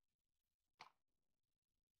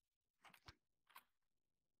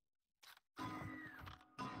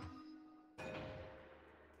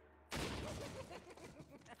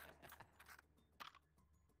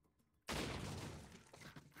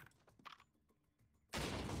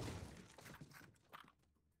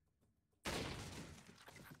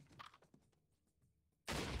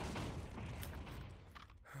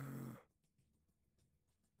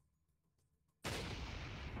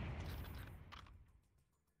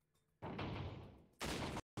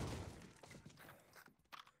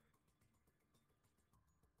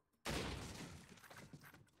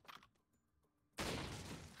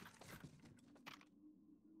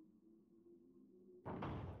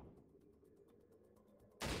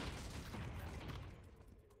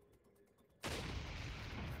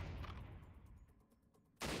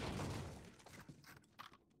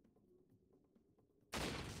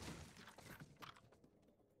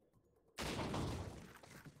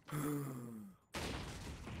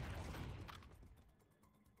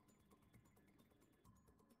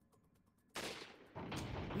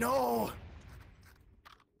 No!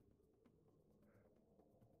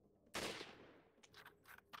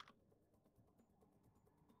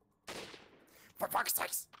 For fuck's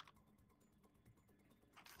sakes!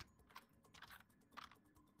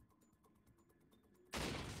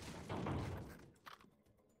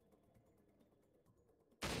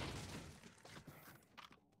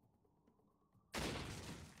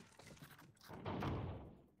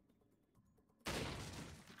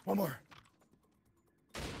 One more.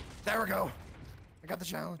 There we go. I got the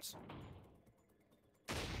challenge.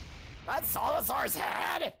 That's Salazar's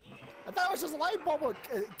head! I thought it was just a light bulb with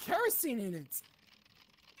kerosene in it.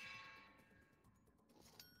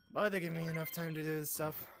 But they give me enough time to do this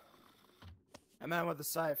stuff. I'm man with the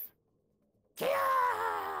scythe. Kia!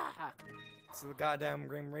 It's the goddamn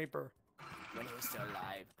Grim Reaper. When he was still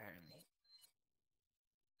alive, apparently.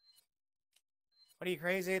 What are you,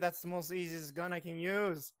 crazy? That's the most easiest gun I can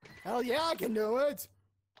use. Hell yeah, I can do it!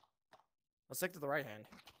 I'll stick to the right hand.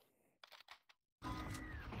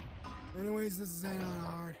 Anyways, this is not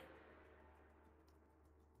hard.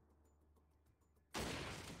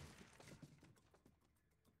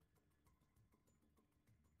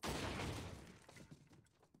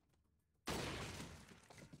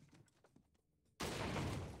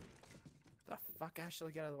 The fuck,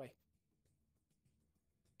 Ashley, get out of the way.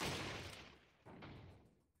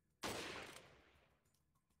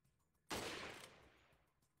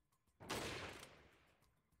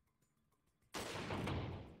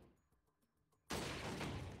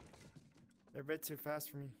 They're a bit too fast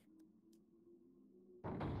for me.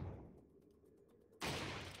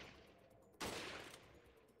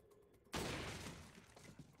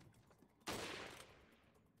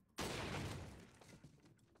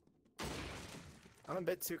 I'm a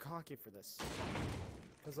bit too cocky for this.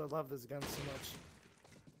 Because I love this gun so much.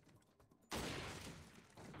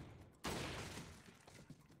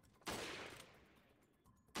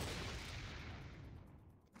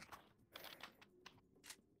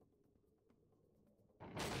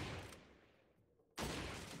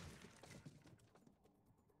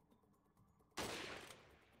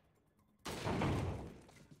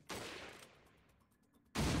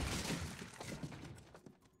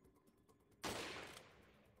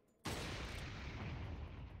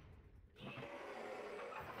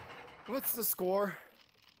 What's the score?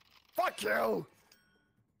 Fuck you!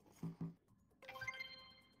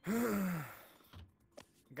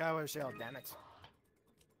 Guy with a shield, damn it.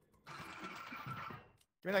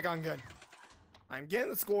 Give me that gun good. I'm getting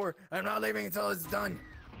the score. I'm not leaving until it's done.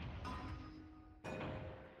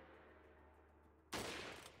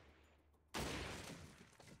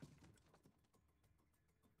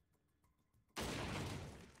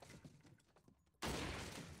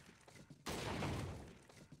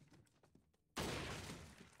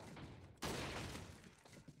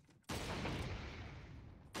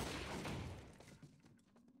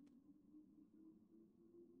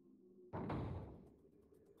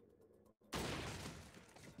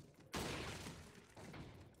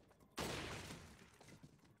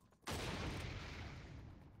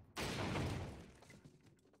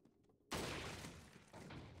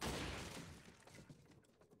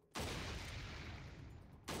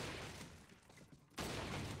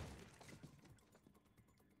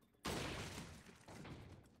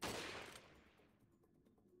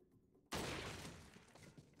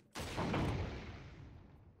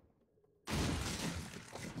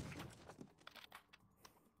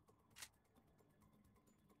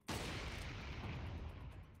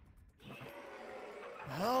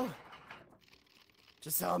 Hell?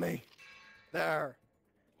 Just tell me. There.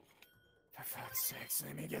 For fuck's sakes,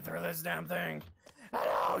 let me get through this damn thing.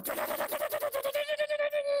 Hello!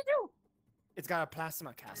 It's got a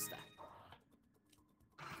plasma caster.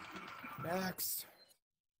 Next.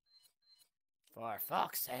 For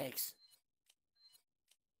fuck's sakes.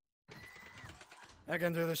 I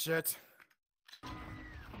can do this shit.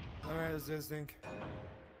 Alright, let's do this thing.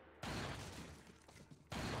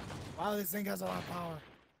 Wow, this thing has a lot of power.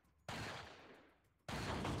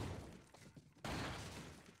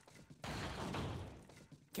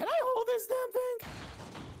 Can I hold this damn thing?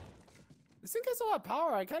 This thing has a lot of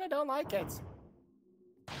power. I kind of don't like it.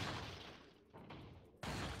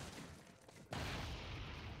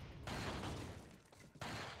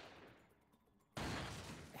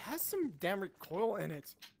 It has some damn recoil in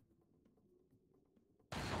it.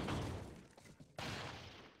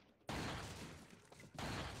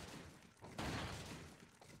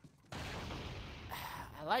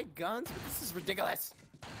 I like guns, but this is ridiculous.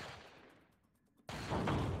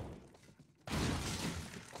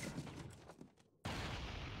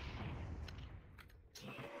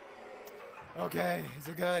 Okay, is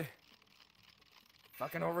it good?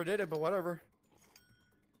 Fucking overdid it, but whatever.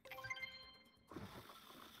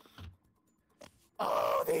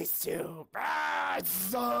 Oh, these two. Ah,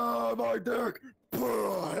 my dick.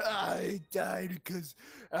 I died because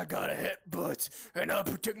I got a headbutt, and I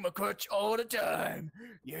protect my crutch all the time.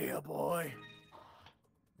 Yeah, boy.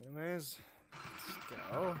 Anyways, let's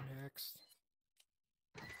go next.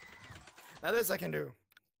 Now this I can do.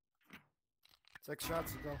 6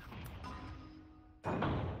 shots ago.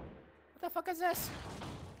 fuck is this?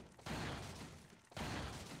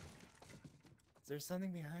 Is there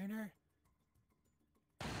something behind her?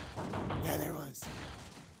 Yeah, there was.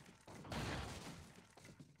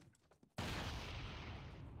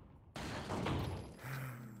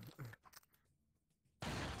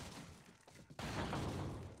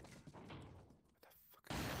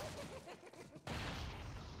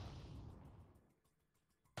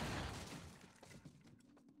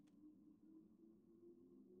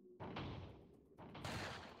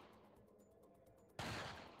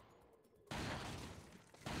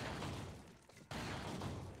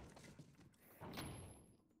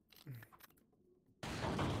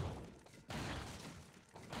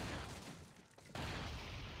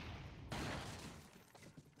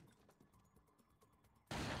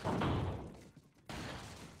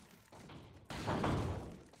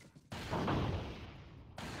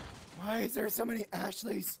 Why is there so many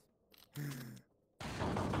Ashleys? I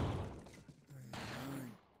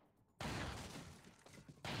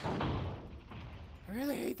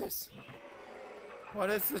really hate this. What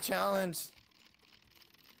is the challenge?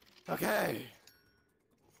 Okay.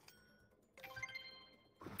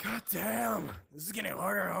 God damn. This is getting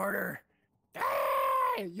harder and harder.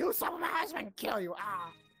 Hey! You saw my husband kill you.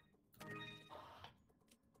 Ah.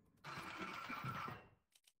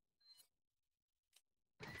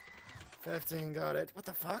 $15, got it. What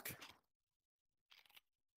the fuck?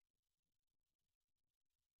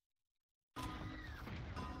 Oh,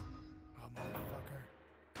 motherfucker.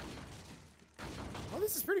 Oh,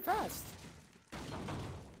 this is pretty fast.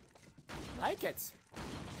 I like it. It's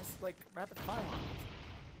like rapid fire.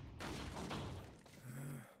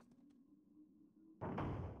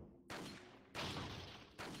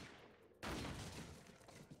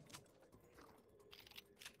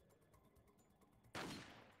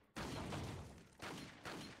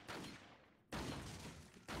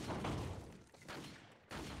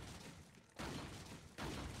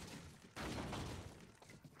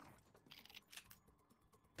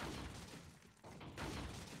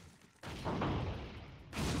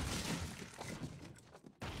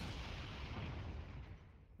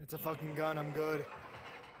 It's a fucking gun, I'm good.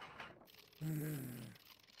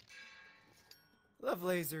 Love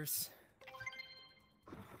lasers.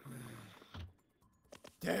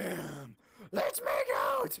 Damn! Let's make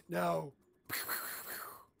out! No.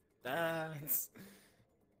 That's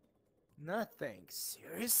nothing.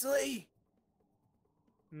 Seriously?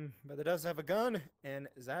 But it does have a gun, and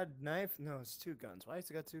is that a knife? No, it's two guns. Why has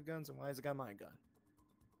it got two guns, and why has it got my gun?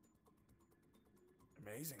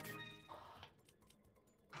 Amazing.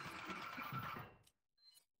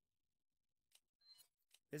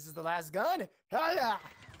 This is the last gun? Hell yeah!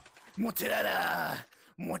 Mozzarella!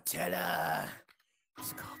 Mozzarella!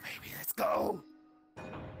 Let's go, baby, let's go!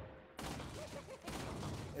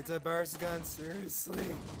 It's a burst gun, seriously.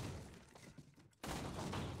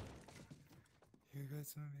 You got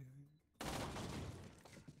something.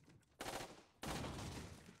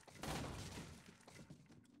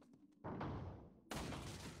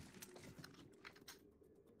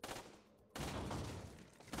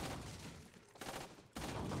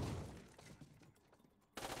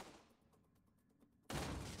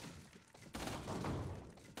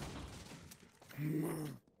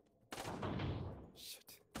 Shit.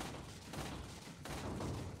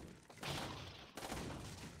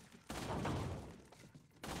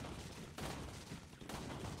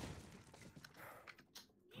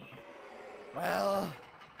 Well,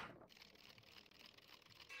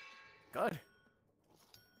 good.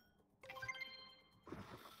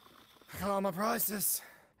 I got all my prices.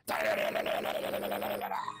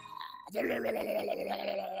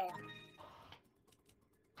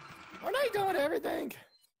 Aren't I doing everything?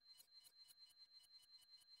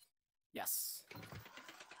 Yes.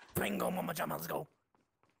 Bingo, mama jama, let's go.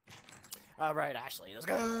 All right, Ashley, let's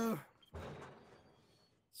go.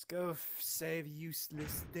 Let's go save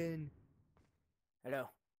useless then. Hello.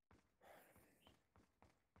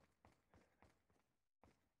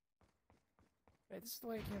 Wait, this is the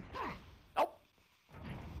way I came. Oh!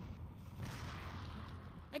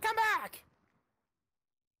 Hey, come back!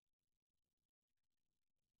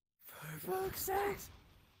 For fuck's sakes!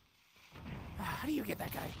 How do you get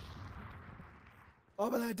that guy?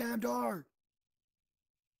 Open that damn door!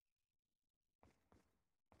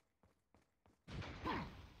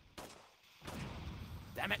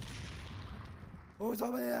 Damn it! Who's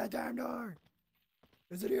opening that damn door?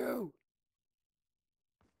 Is it you?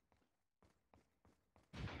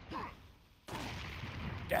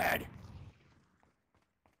 Dead!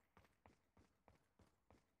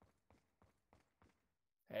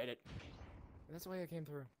 Hate it. That's the way I came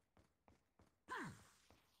through.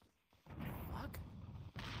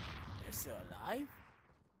 You're still alive?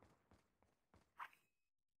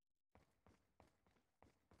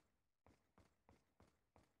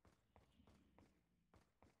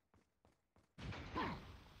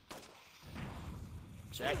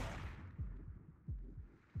 Check.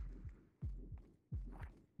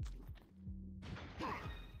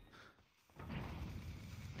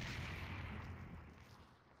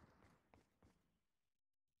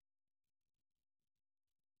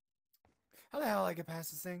 How the hell I get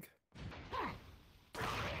past this thing?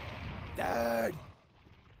 Dead!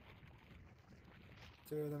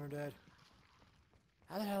 2 of them are dead.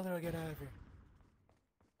 How the hell did I get out of here?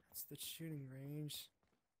 That's the shooting range.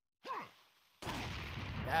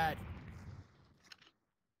 Dead.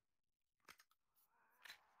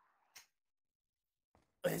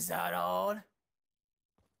 Is that all?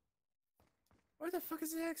 Where the fuck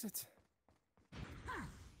is the exit?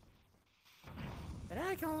 Did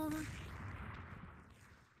I call him?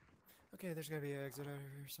 Okay, there's gotta be an exit out of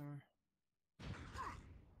here somewhere.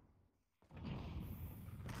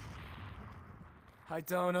 I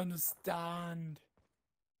don't understand.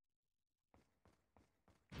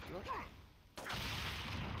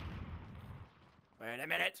 Wait a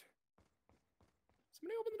minute.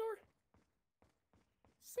 Somebody open the door.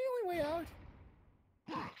 It's the only way out.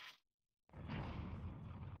 Wait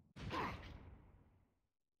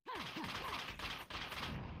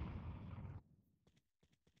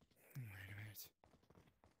a minute.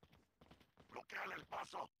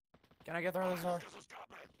 Can I get through this door?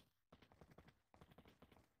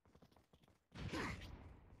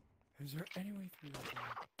 Is there any way through this door?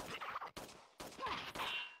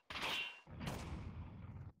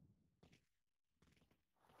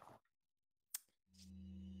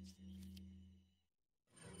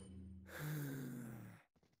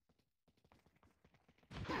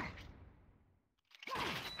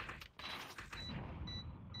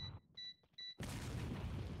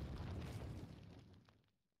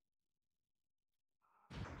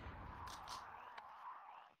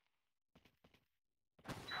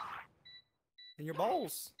 In your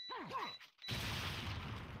bowls.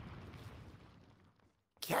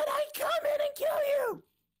 Can I come in and kill you?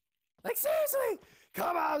 Like, seriously?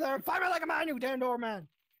 Come out there and fight me like a man, you damn doorman.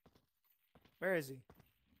 Where is he?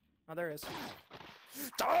 Oh, there he is.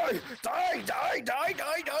 Die! Die! Die! Die! Die!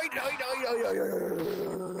 Die! Die! Die!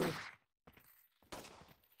 Die!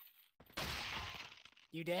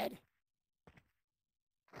 You dead?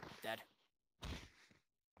 Dead.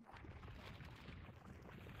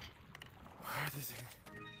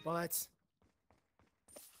 Bullets.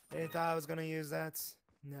 They thought I was gonna use that.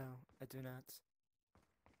 No, I do not.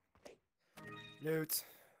 Loot.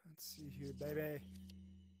 Let's see here, baby.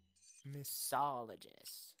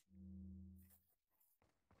 Mixologist.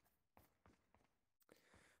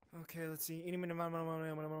 Okay, let's see.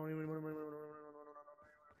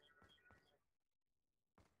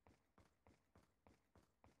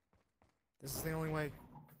 This is the only way.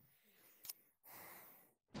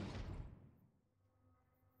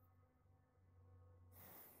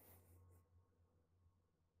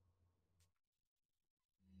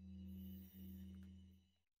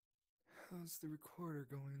 How's the recorder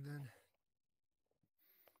going then?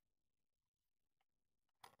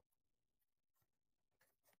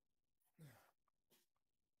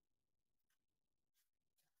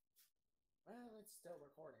 Well, it's still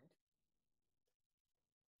recording.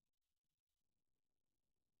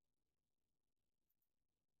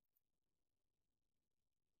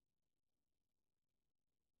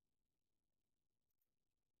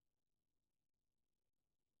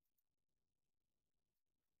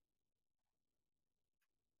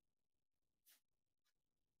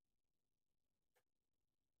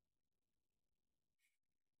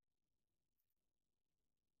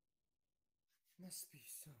 Must be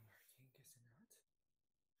still working, is it not?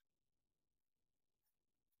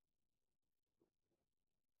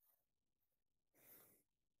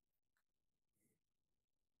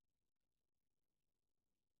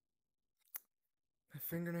 My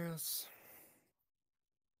fingernails.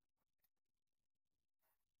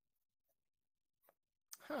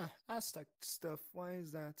 Huh, Aztec stuff. Why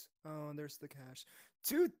is that? Oh, there's the cash.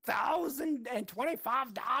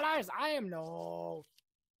 $2,025?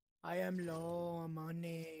 I am low on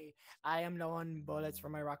money. I am low on bullets for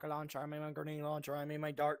my rocket launcher. I mean my grenade launcher. I mean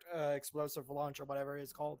my dart explosive launcher, whatever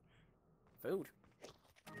it's called. Food.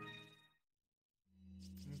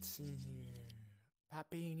 Let's see here.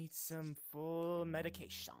 Papi needs some full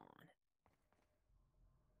medication.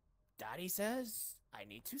 Daddy says I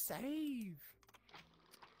need to save.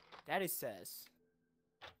 Daddy says.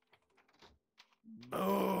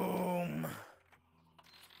 Boom.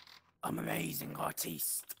 I'm amazing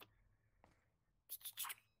artiste.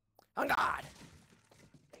 On God!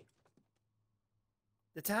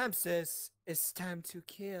 The time says it's time to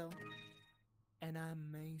kill. And I'm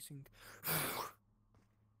amazing.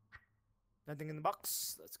 Nothing in the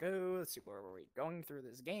box. Let's go. Let's see where we're going through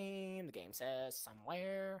this game. The game says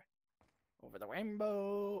somewhere. Over the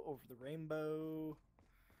rainbow. Over the rainbow.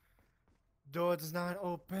 Door does not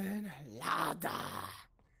open. Lada.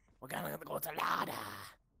 We're gonna go to Lada.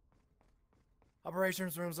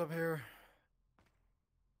 Operations room's up here.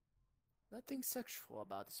 Nothing sexual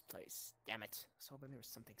about this place. Damn it. I was hoping there was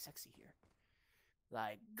something sexy here.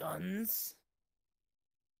 Like guns.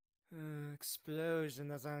 Explosion.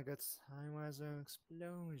 That's not a good sign. Why is there an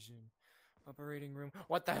explosion? Operating room.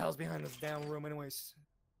 What the hell's behind this damn room anyways?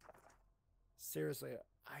 Seriously,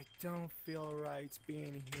 I don't feel right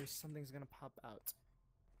being here. Something's gonna pop out.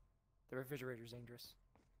 The refrigerator's dangerous.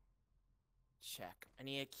 Check. I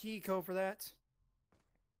need a key code for that.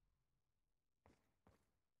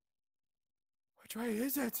 Which way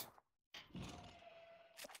is it?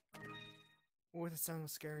 Oh, that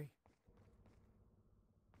sounds scary.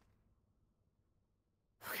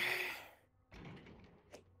 Okay.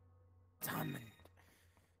 Diamond.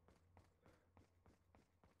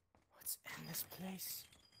 What's in this place?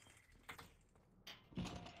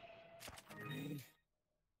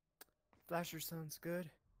 Flasher sounds good.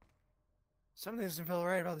 Something doesn't feel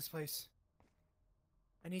right about this place.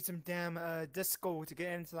 I need some damn disco to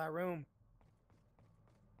get into that room.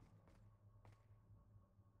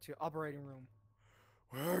 To operating room.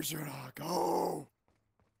 Where should I go?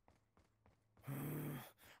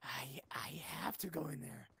 I have to go in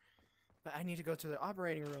there. But I need to go to the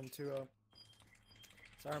operating room to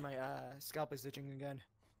sorry, my scalp is itching again.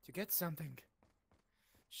 To get something.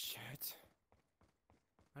 Shit.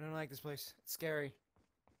 I don't like this place. It's scary.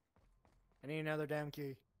 I need another damn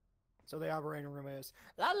key. So the operating room is.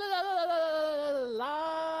 La la la la la la la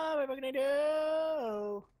la. What can I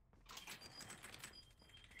do?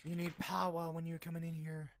 You need power when you're coming in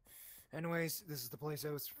here. Anyways, this is the place I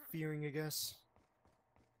was fearing, I guess.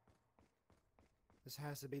 This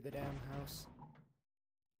has to be the damn house.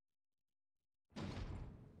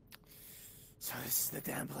 So this is the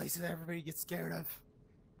damn place that everybody gets scared of.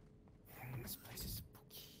 This place is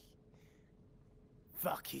spooky.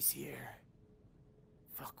 Fuck, he's here.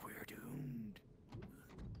 Fuck, we're doomed.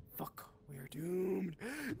 Fuck, we're doomed.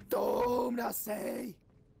 Doomed, I say.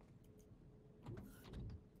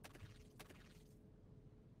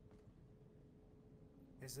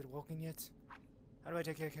 Is it woken yet? How do I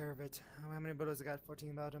take care of it? How many bullets I got?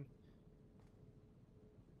 14 about him.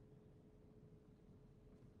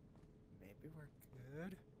 Maybe we're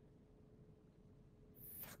good.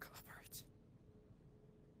 Fuck off, alright.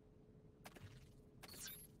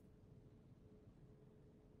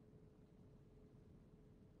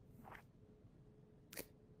 Can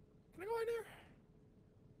I go in there?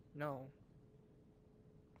 No.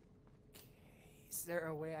 Okay, is there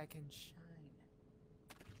a way I can shine?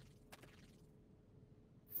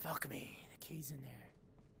 Fuck me, the key's in there.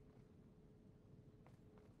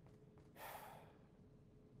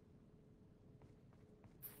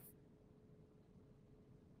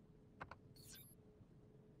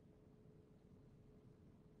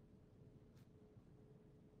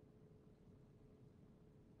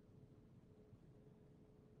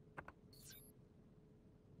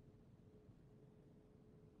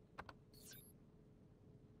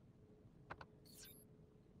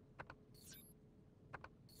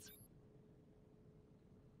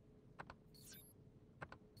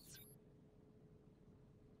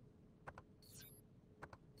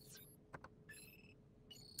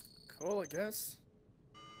 Cool, I guess.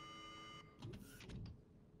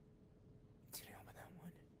 Did I open that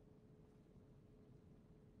one?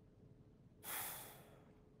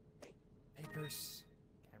 Papers.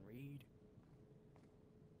 Can't read.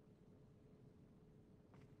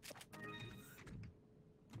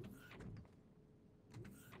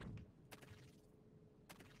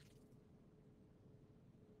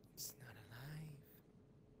 It's not alive.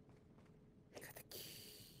 I got the key.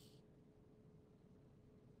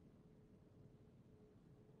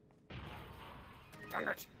 Dang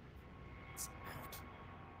it! It's out.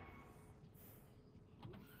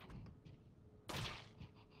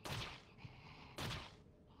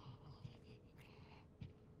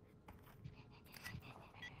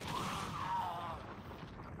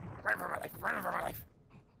 Run for my life! Run for my life!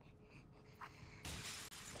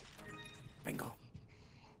 Bingo!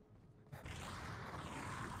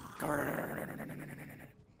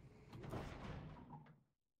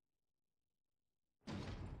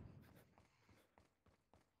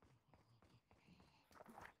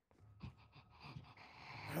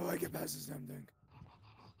 How do I get past this damn thing?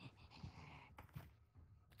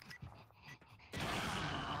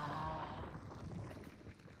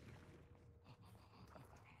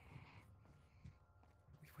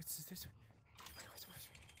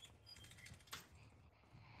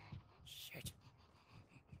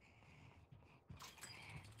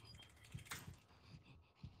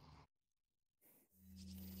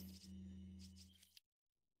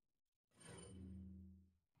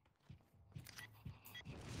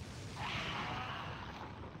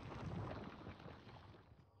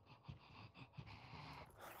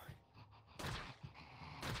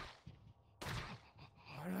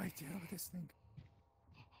 I deal with this thing?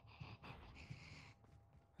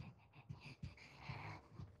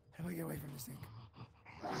 How do I get away from this thing?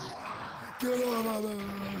 Get out of there!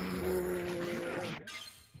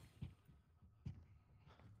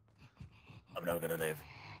 I'm not gonna live.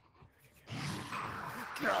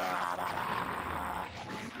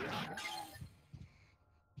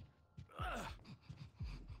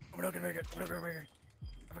 I'm not gonna make it. I'm not gonna make it.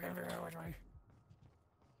 I'm not gonna figure out which way.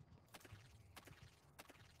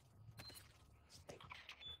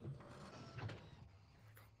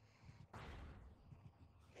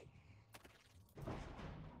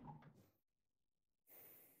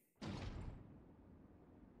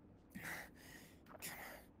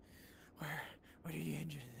 Where did you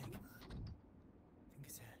injure the thing? I think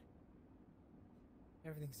it's dead.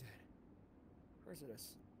 Everything's dead. Where's it? God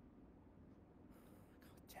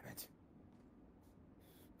damn it.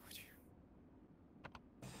 Would you?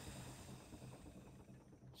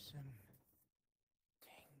 Some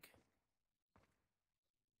thing.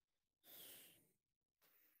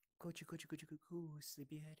 Go,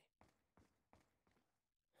 sleepyhead.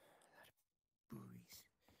 A lot of buoys.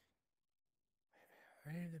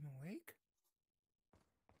 Are any of them awake?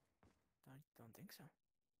 Don't think so.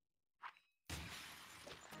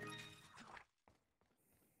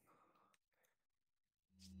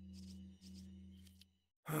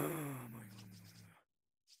 Oh my God.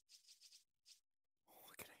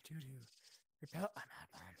 What can I do to repel? I'm out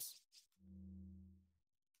of bombs.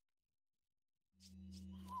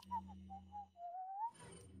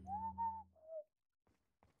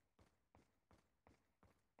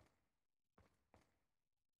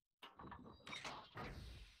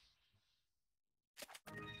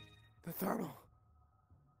 The thermal.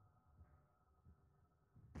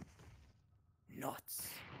 Nuts.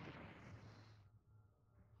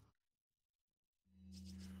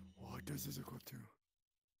 What does this equip to?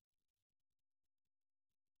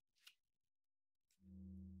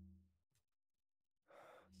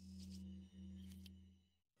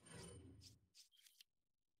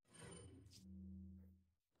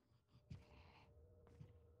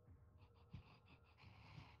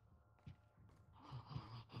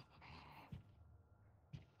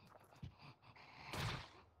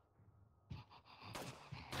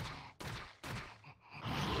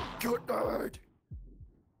 Good bird!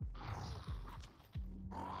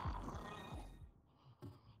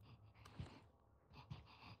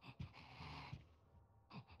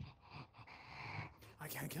 I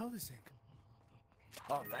can't kill this thing.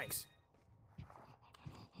 Oh, thanks.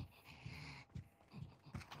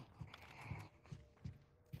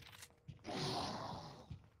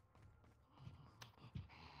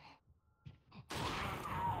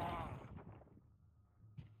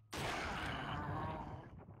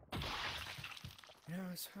 You know,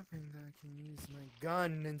 I was hoping that I can use my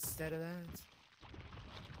gun instead of that.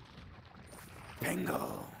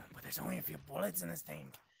 Bingo! But there's only a few bullets in this thing.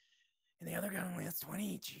 And the other gun only has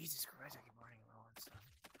 20. Jesus Christ, I keep running low on stuff.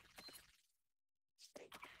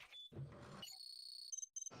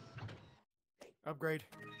 Upgrade.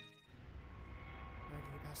 Back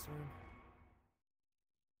to the past room.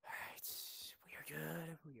 Alright, we are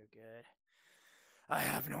good. We are good. I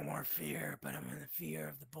have no more fear, but I'm in the fear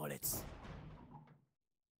of the bullets.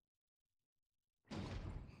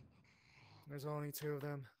 There's only 2 of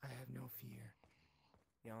them. I have no fear.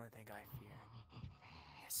 The only thing I fear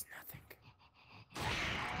is nothing.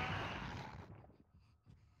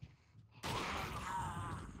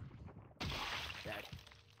 Dead.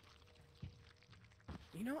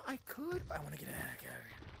 You know, I could. I want to get out of here.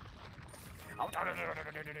 Oh,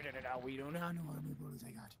 we don't know how many bullets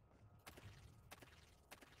I got.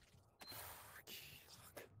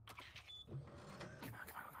 Come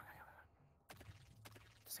on.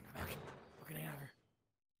 This thing back. We're getting out of here.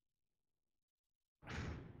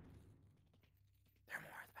 There are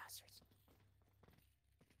more of the bastards.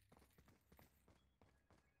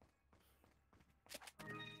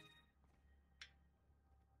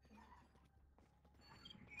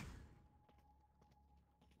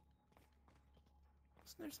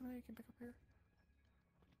 Isn't there something you can pick up here?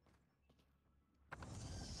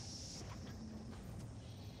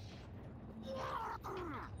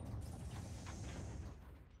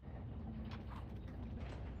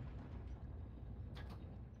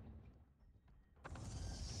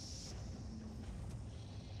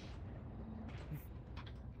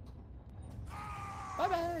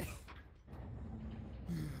 Bye-bye!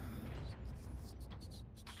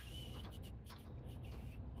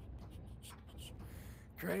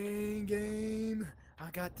 Crane game. I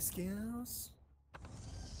got the skills.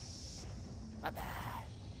 Bye-bye.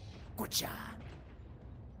 Good job.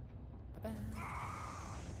 Bye-bye.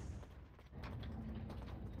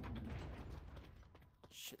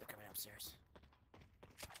 upstairs.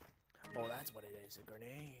 Oh, that's what it is, a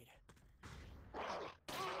grenade.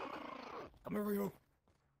 Come over you.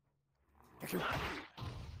 Thank you.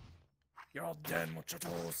 You're all dead,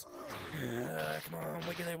 muchachos. Come on,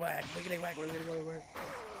 wiggly whack, wiggly whack, wiggly whack.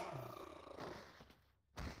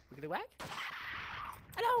 Wiggly whack?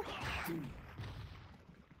 Hello!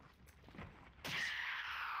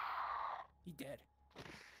 He dead.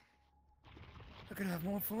 I could have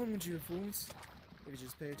more fun with you fools. If you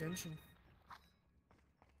just pay attention.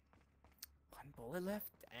 One bullet left?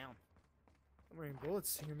 Damn. I'm wearing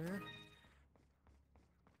bullets here, man.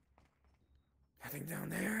 Nothing down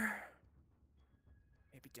there.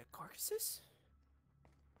 Maybe dead carcasses?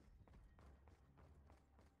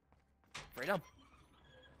 Freedom!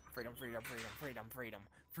 Freedom, freedom, freedom, freedom, freedom,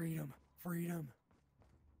 freedom, freedom.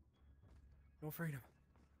 No freedom.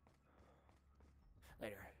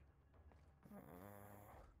 Later.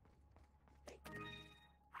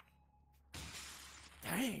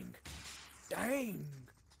 Dang! Dang!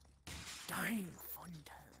 Dang, fun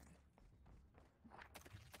time.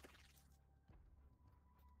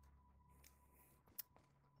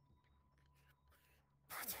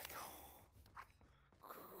 Hang on.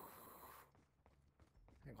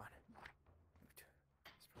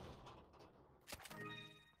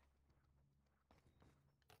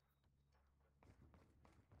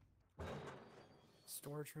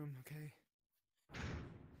 Storage room, okay.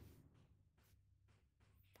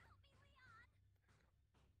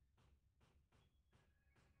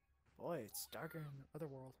 Boy, it's darker in the other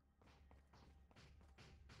world.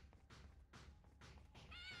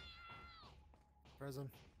 Prison.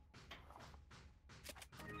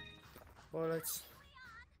 Bullets.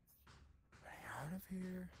 Out of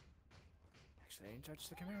here. Actually, I didn't touch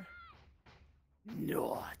the camera.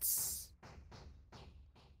 Nuts.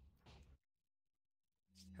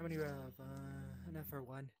 How many do you have? Enough for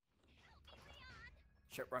one.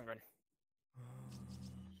 Shit, run.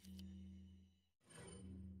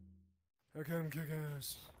 Okay, I'm kick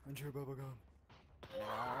ass. And chew bubblegum.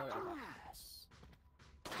 Yes.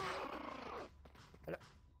 Hello.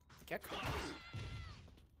 Kick.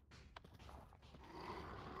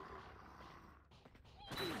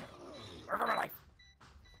 Work for my life.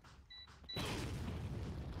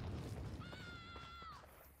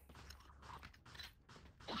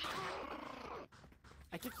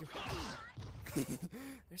 I kick you.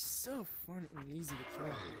 They're so fun and easy to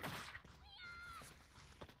kill.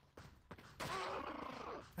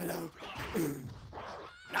 Hello.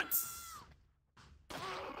 Nuts.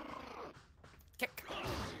 Kick.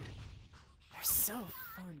 They're so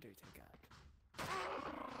fun to take out.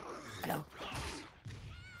 Hello.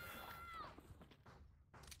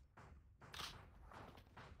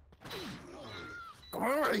 Come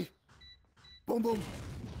on, already. Boom, boom.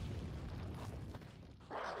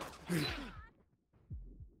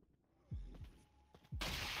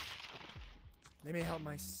 Let me help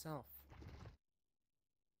myself.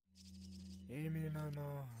 Give me no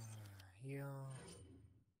more. Heal.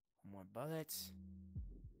 More bullets.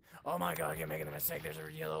 Oh my god, I keep making a mistake. There's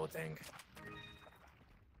a yellow thing.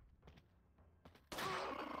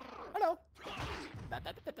 Hello.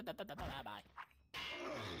 Bye.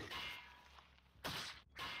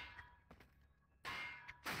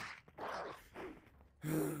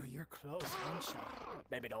 You're close, aren't you,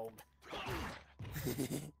 baby dog?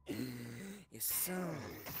 You're so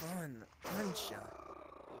fun, aren't you?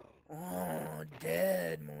 Oh,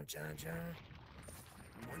 dead, muchacha.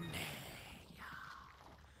 Monday.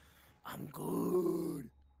 I'm good.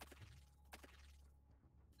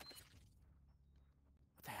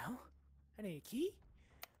 What the hell? I need a key?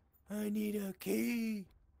 I need a key.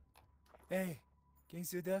 Hey, can you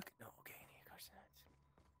see a duck? No, okay, I need a carcinet.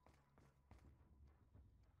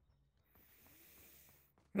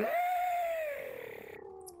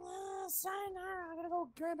 Sayonara, I gotta go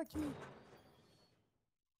grab a key.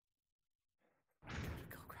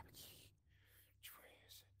 Go grab a key. Which way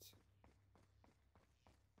is it?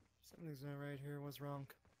 Something's not right here. What's wrong?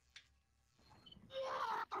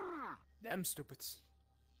 Them stupids.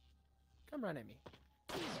 Come run at me.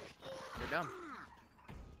 You're dumb.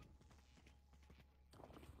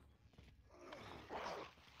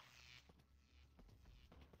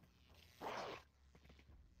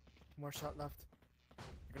 More shot left.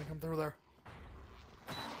 You're gonna come through there.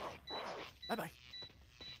 Bye-bye.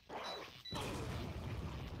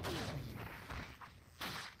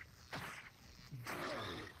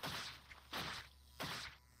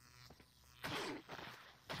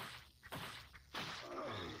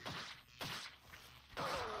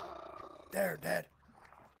 They're dead.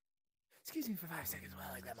 Excuse me for 5 seconds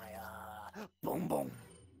while I get my boom boom.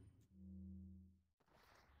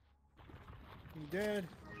 You dead?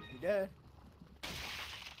 You dead?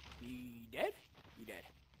 You dead? You dead?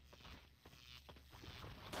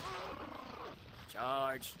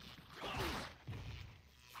 Charge!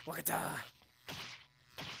 Wakata!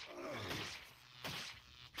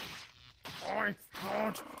 I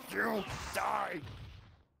want you die!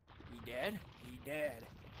 He dead? He dead.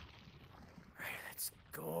 Alright, let's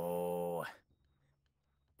go.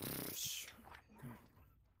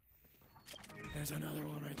 There's another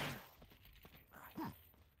one right there.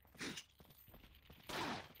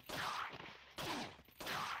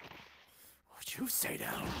 Would you stay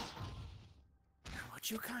down? Would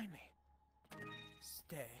you kindly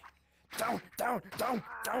stay? Down, down, down,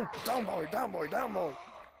 down, down, boy, down, boy, down, boy.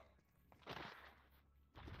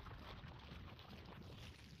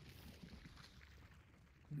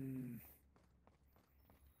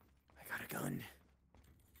 I got a gun.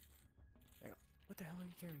 Hang on. What the hell are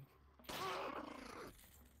you carrying?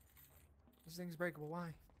 This thing's breakable.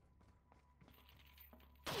 Why?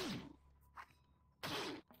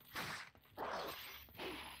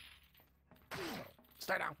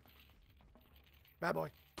 Stay down. Bad boy.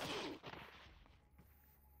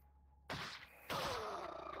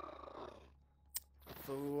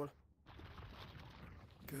 Fool.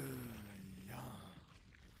 Good. Yeah.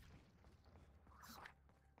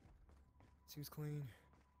 Seems clean.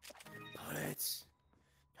 Bullets.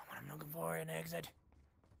 Know what I'm looking for, an exit.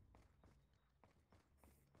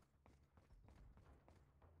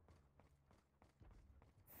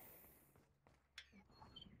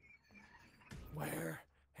 Where?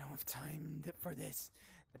 I don't have time for this.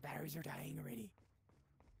 The batteries are dying already.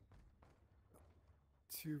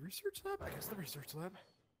 To research lab? I guess the research lab.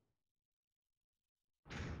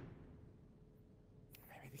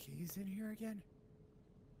 Maybe the key's in here again?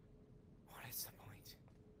 What is the point?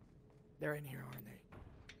 They're in here, aren't they?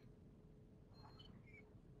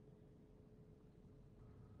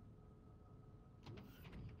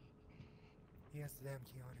 He has the damn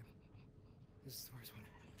key on him. This is the worst one.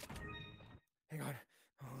 Hang on.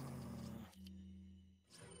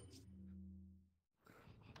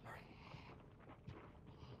 Alright.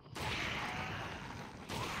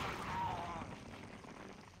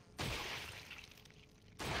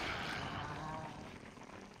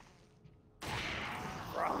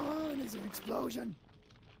 Run! There's an explosion!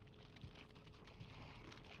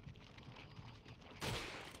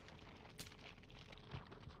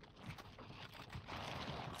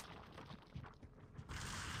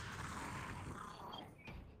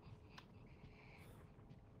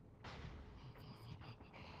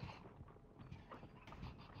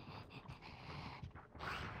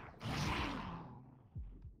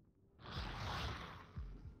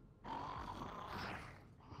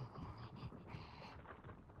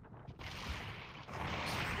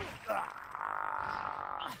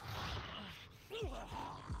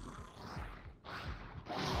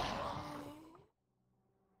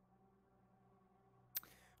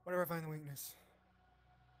 Whatever, I find the weakness.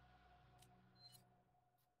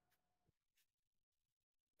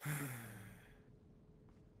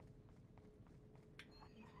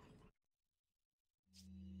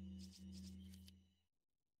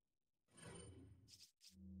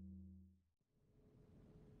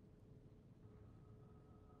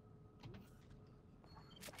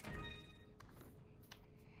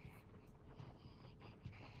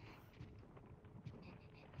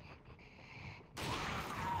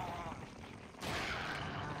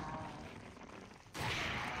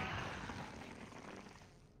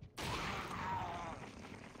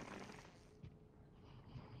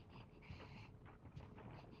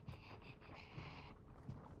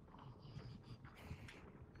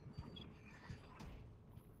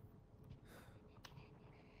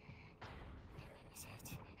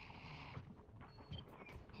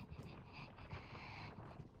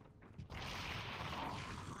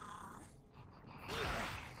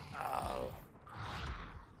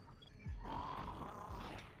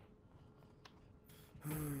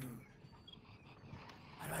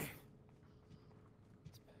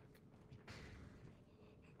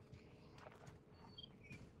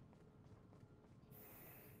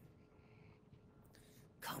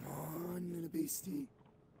 Come on, little beastie.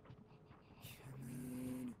 Come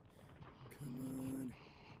on. Come on.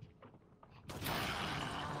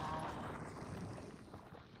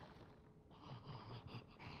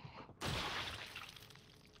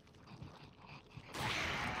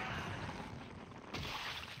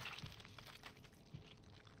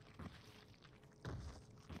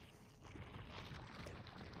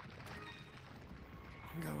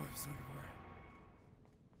 Go, son of a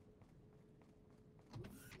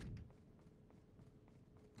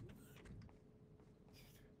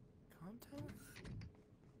Calm tower?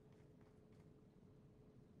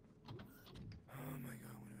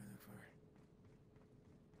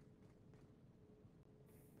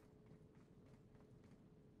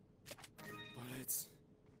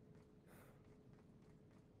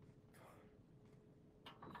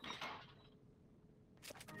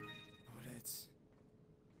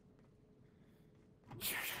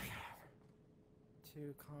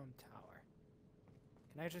 to comm tower.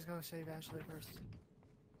 Can I just go save Ashley first?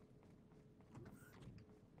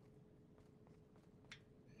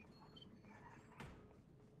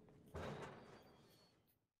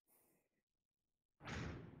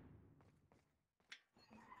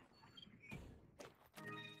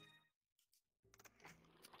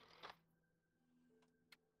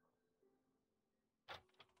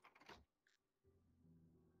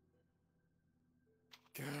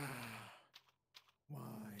 Gah. Why?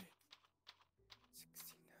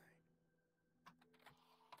 69.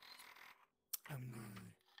 I'm good.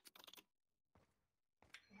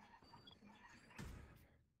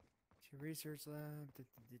 To research lab.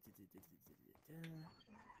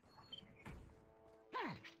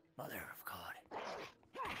 Mother of God.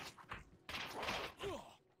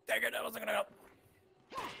 Dang it, I wasn't gonna help.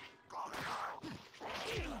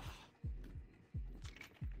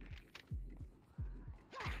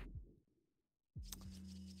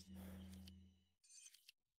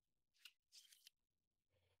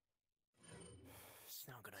 It's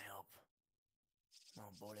not gonna help. No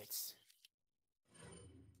bullets.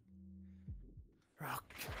 Rock.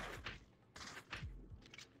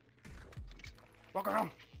 Walk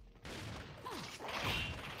around.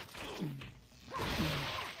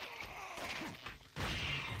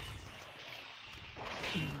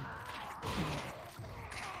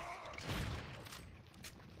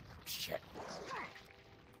 Shit.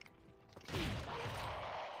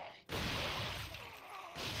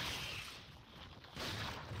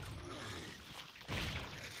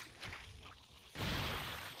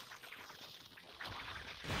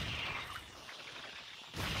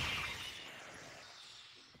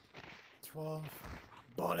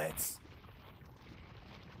 Bullets.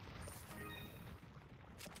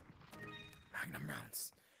 Magnum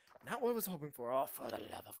rounds. Not what I was hoping for. Oh, for the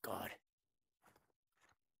love of God.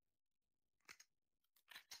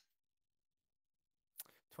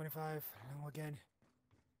 $25. No again.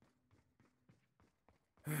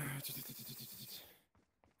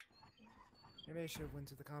 Maybe I should have went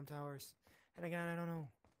to the comm towers. And again, I don't know.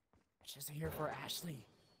 Just here for Ashley.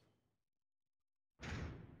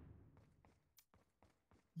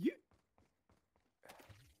 You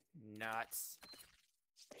nuts.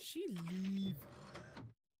 She leave.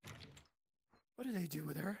 What did they do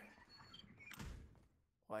with her?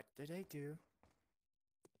 What did they do?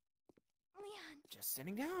 Leon. Just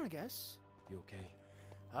sitting down, I guess. You okay?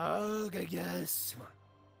 Okay, yes. Come on.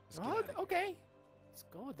 Let's get out of here. Okay. Let's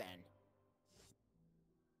go then.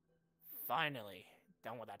 Finally,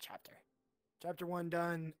 done with that chapter. Chapter 1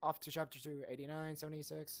 done. Off to chapter 2. 89,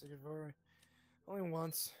 76, 64. Only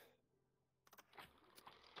once.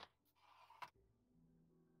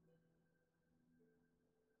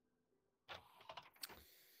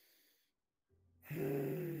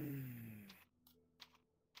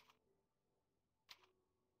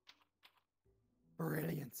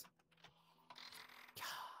 Brilliant.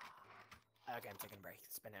 Okay, I'm taking a break.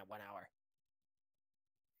 It's been at 1 hour.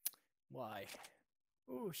 Why?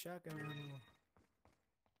 Ooh, shotgun ammo.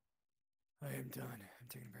 I am done. I'm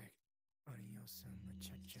taking a break. Adios,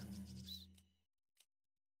 muchachos.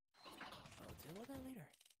 I'll deal with that later.